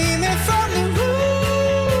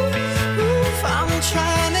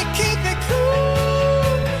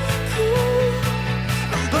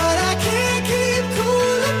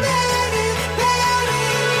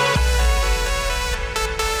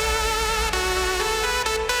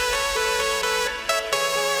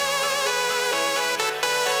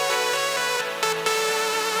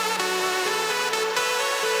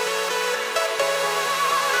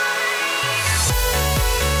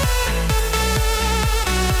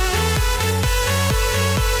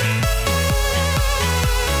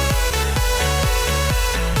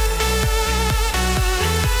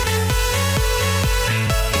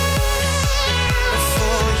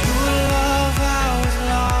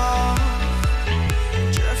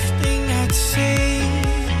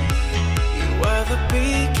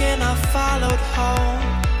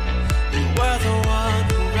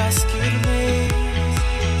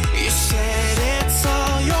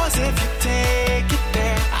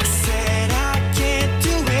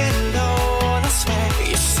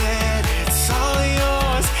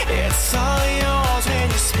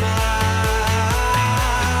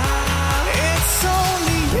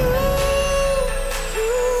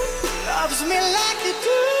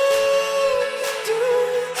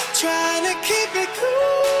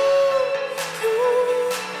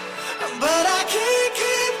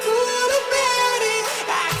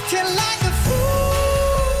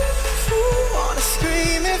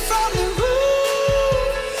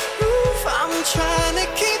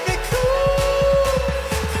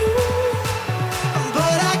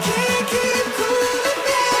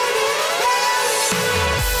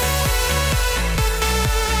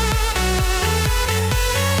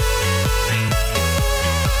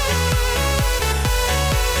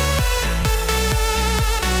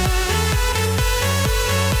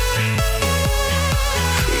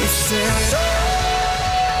 said,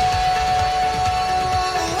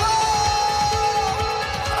 oh,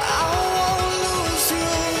 I won't lose you,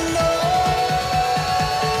 no.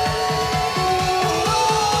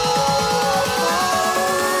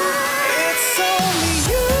 It's only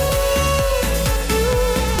you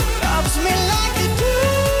loves me like you do.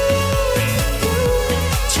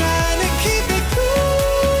 Trying to keep it cool,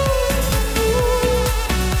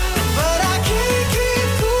 but I can't keep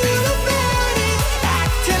cool about it.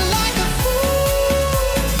 Acting like a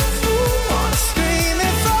fool, wanna scream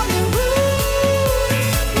it from the roof.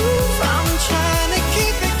 I'm trying to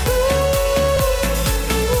keep it cool,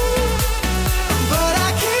 but I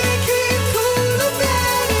can't keep cool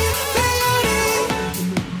about it, baby.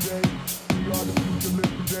 We are the future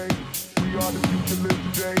live today.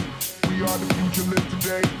 We are the future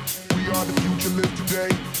live today. We are the future live today.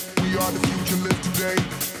 We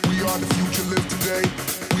are the future live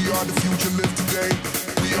today. We are the future live today.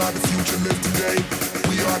 We are the future live today.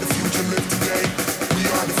 We are the future live today. We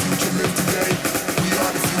are the future live today. We are the future live today. We are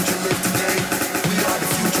the future live today. We are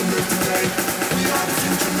the future live today. We are the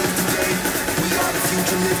future live today. We are the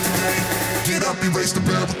future live today. Get up, erase the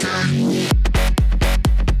barricade.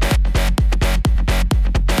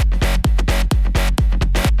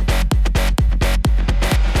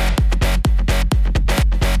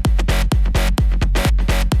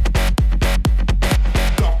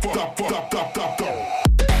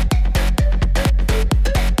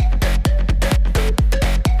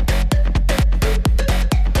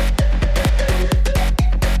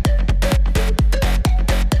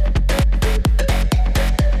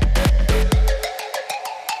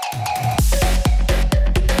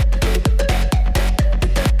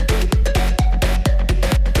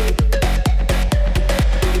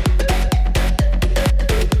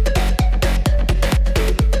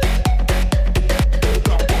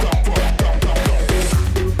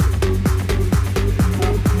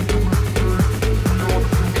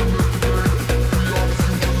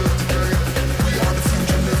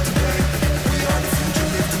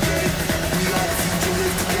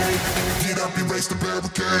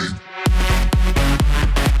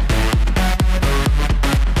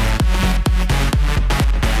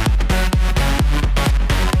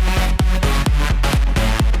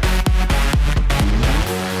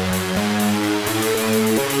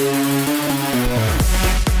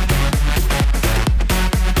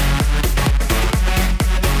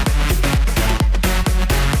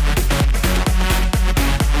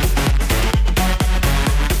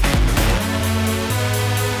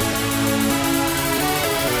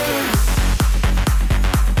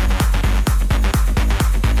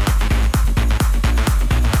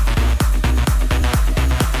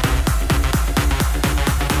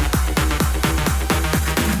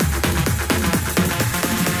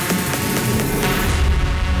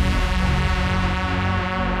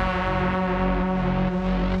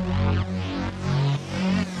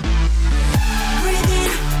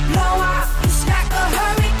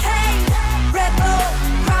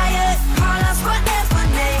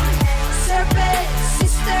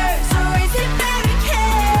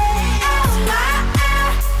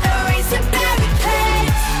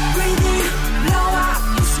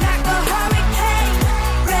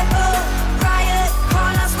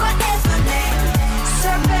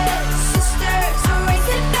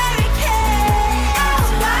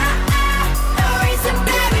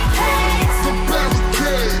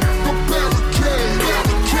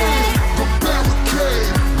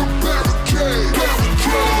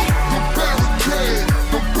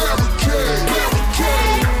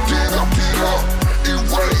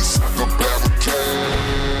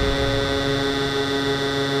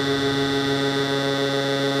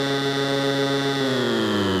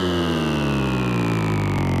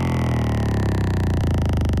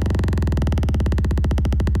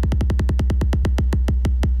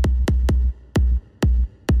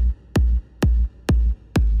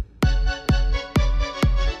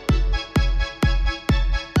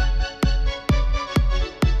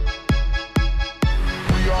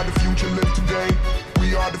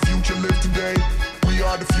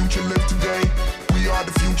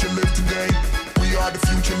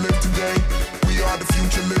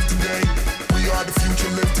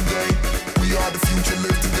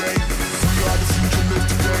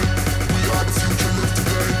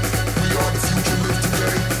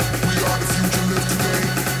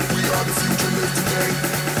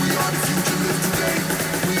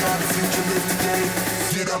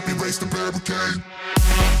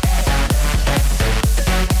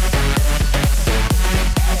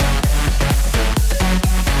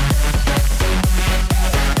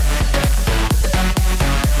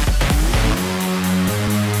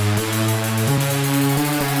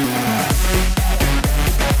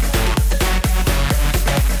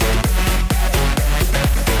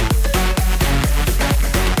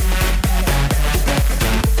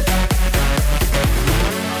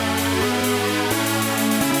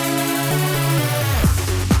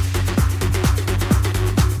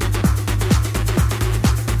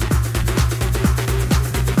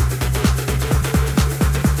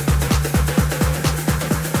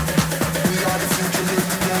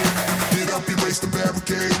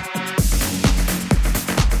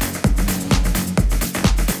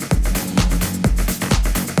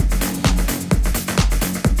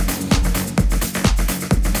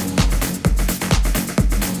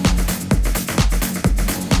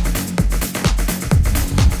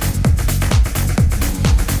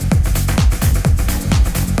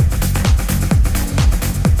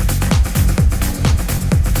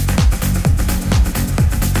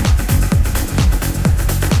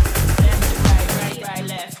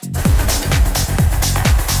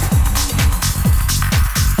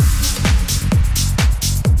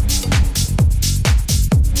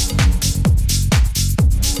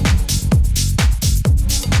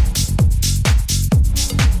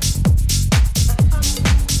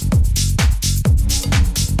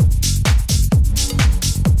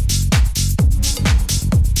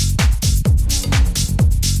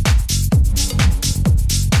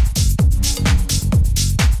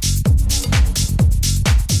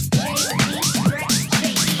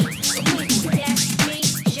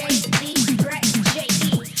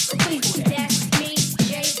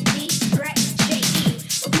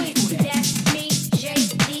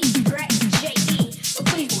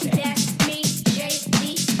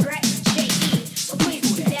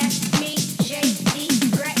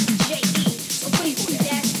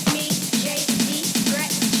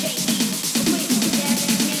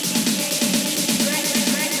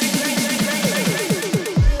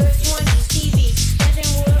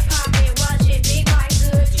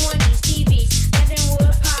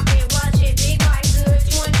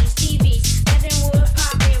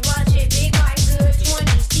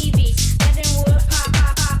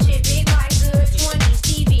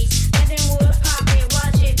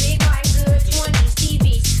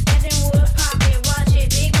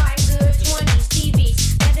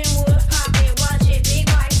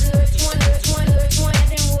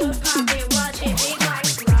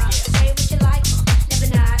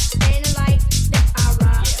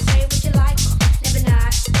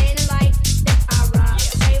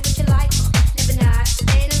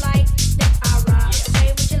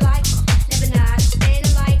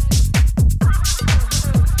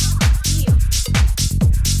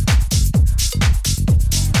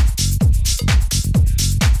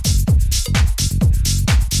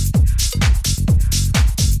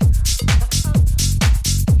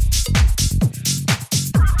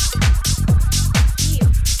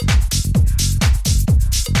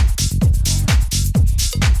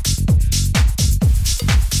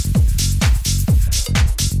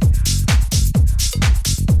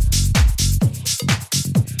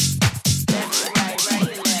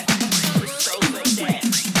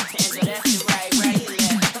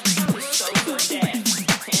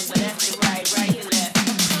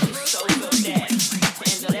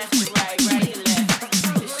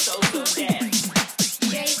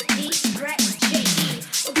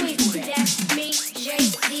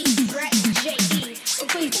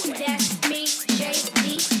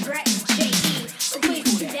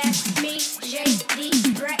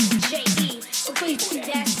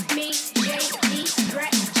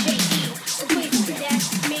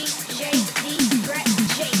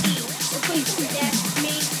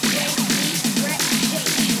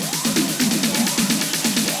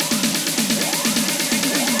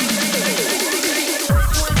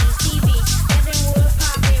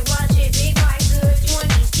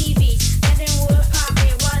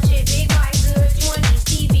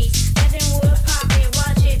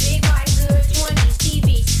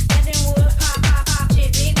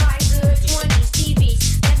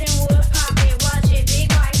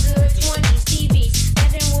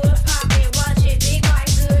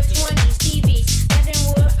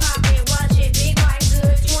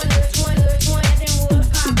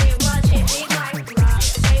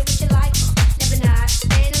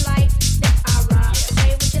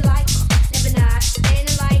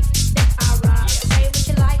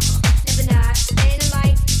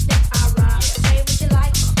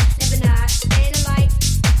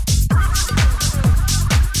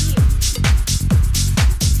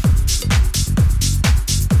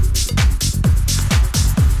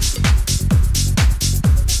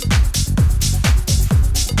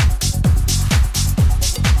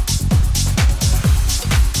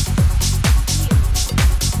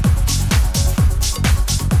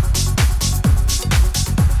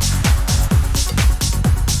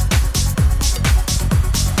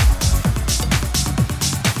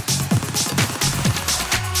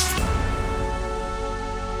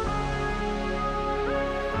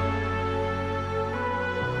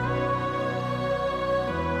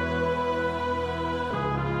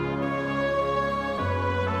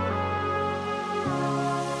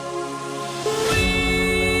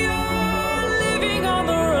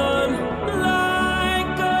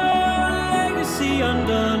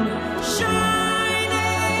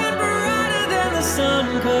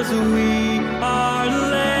 'cause we are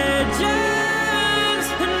legends,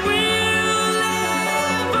 and we'll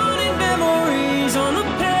live on in memories on the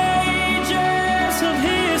pages of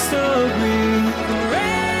history.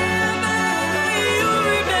 Forever you'll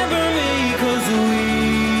remember me, 'cause we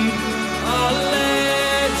are legends.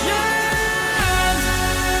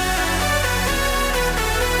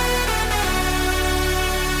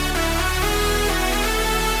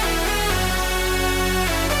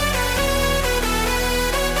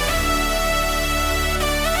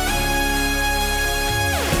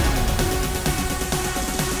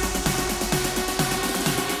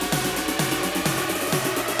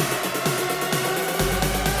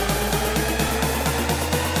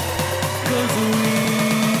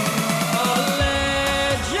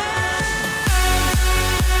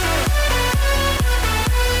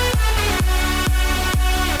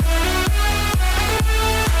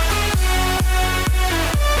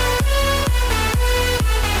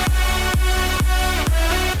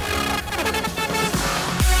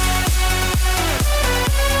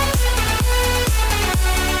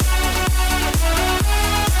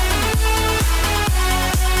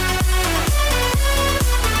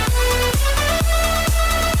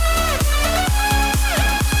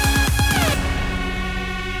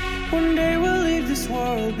 One day we'll leave this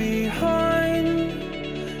world behind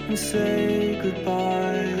and say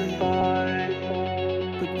goodbye.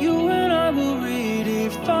 But you and I will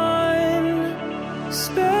redefine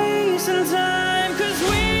space and time, 'cause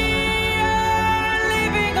we are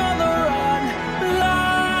living on the run,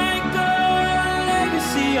 like a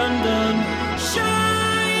legacy undone,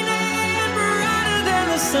 shining brighter than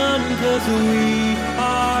the sun, 'cause we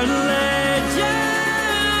are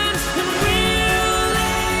legends, and we'll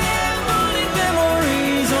live on in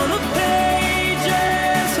memories on the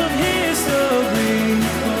pages of history.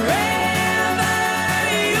 Forever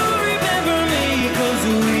you'll remember me, 'cause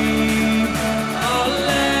we are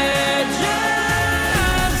legends.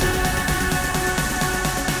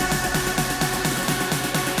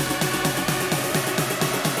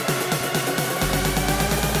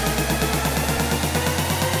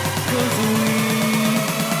 'Cause we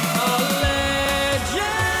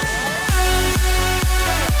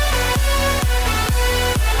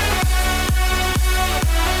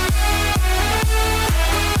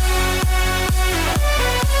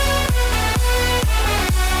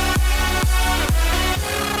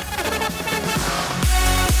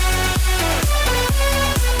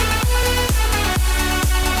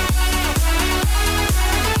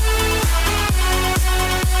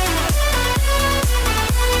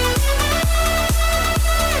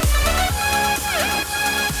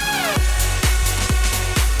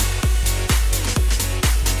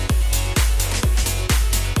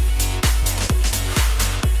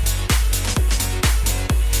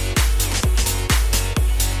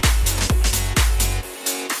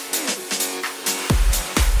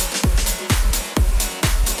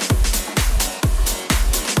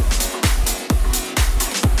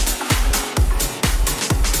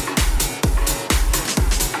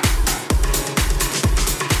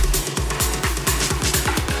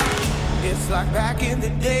like back in the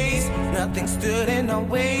days, nothing stood in our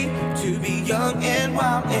way to be young and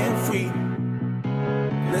wild and free.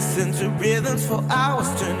 Listen to rhythms for hours,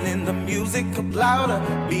 turning the music up louder,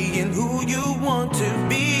 being who you want to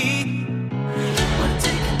be. We're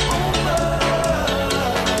taking over.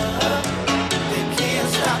 They can't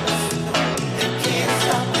stop us. They can't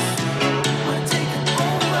stop us. We're taking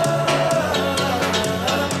over.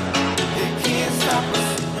 They can't stop us.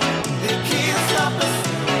 They can't stop us.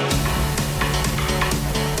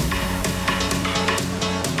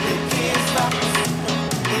 They can't stop us.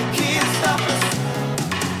 They can't stop us.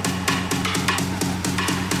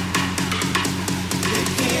 They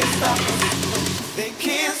can't stop us. They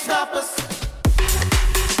can't stop us.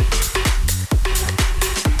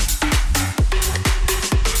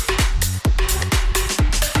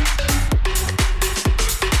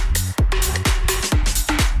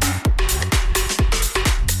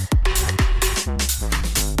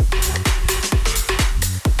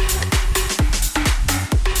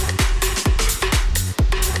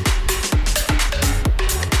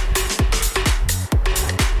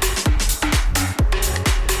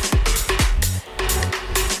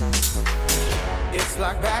 It's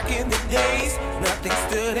like back in the days, nothing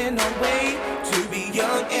stood in our way to be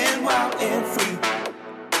young and wild and free.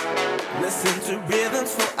 Listen to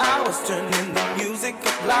rhythms for hours, turning the music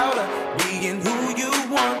up louder, being who you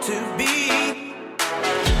want to be.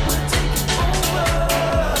 We're taking over.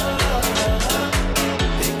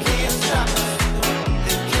 They can't stop us.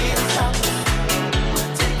 They can't stop us.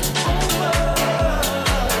 We're taking over.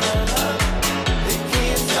 They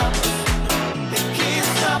can't stop us. They can't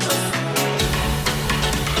stop us.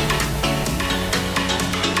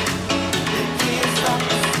 They can't stop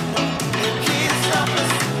us. They can't stop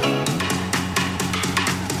us.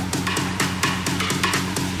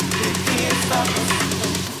 They can't stop us.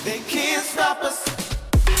 They can't stop us.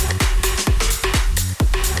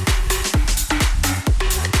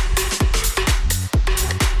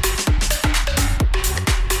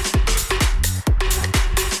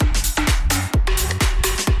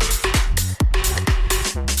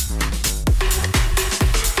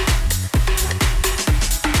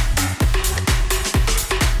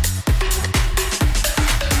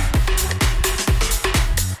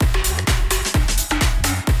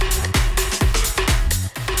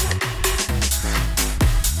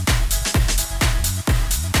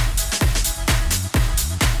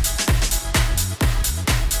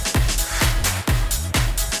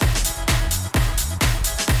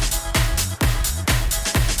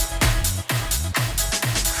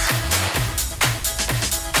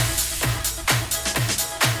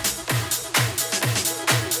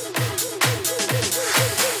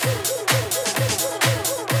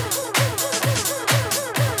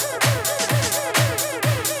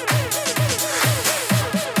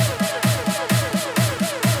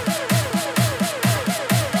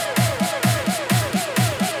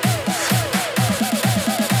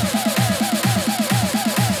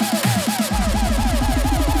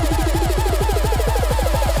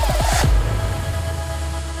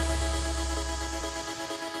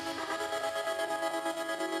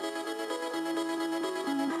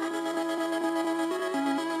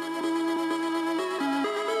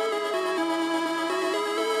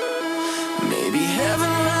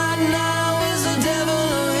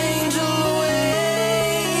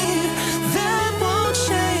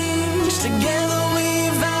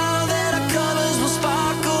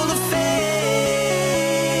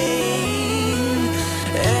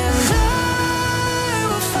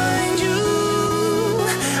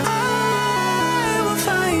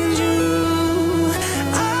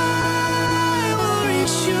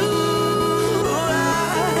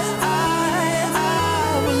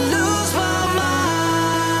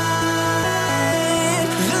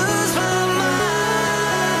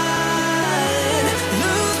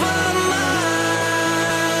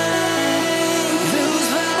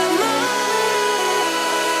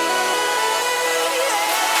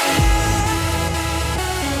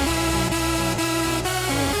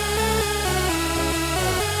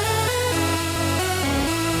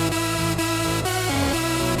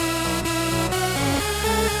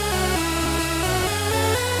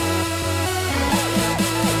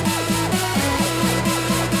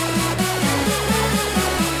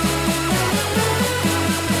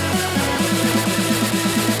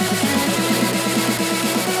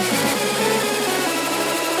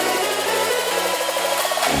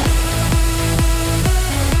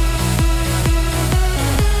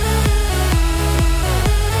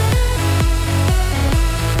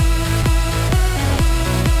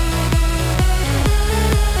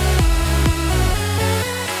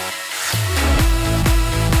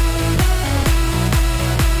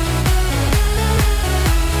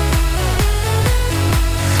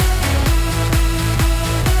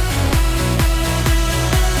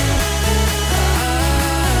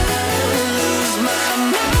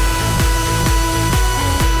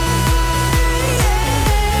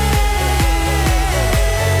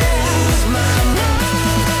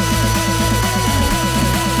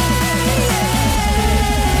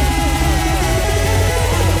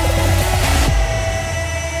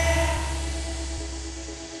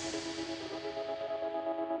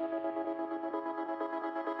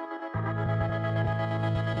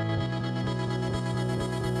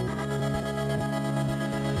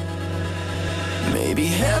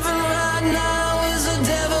 Heaven right now is a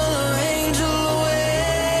devil or angel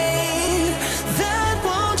away. That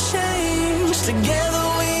won't change. Together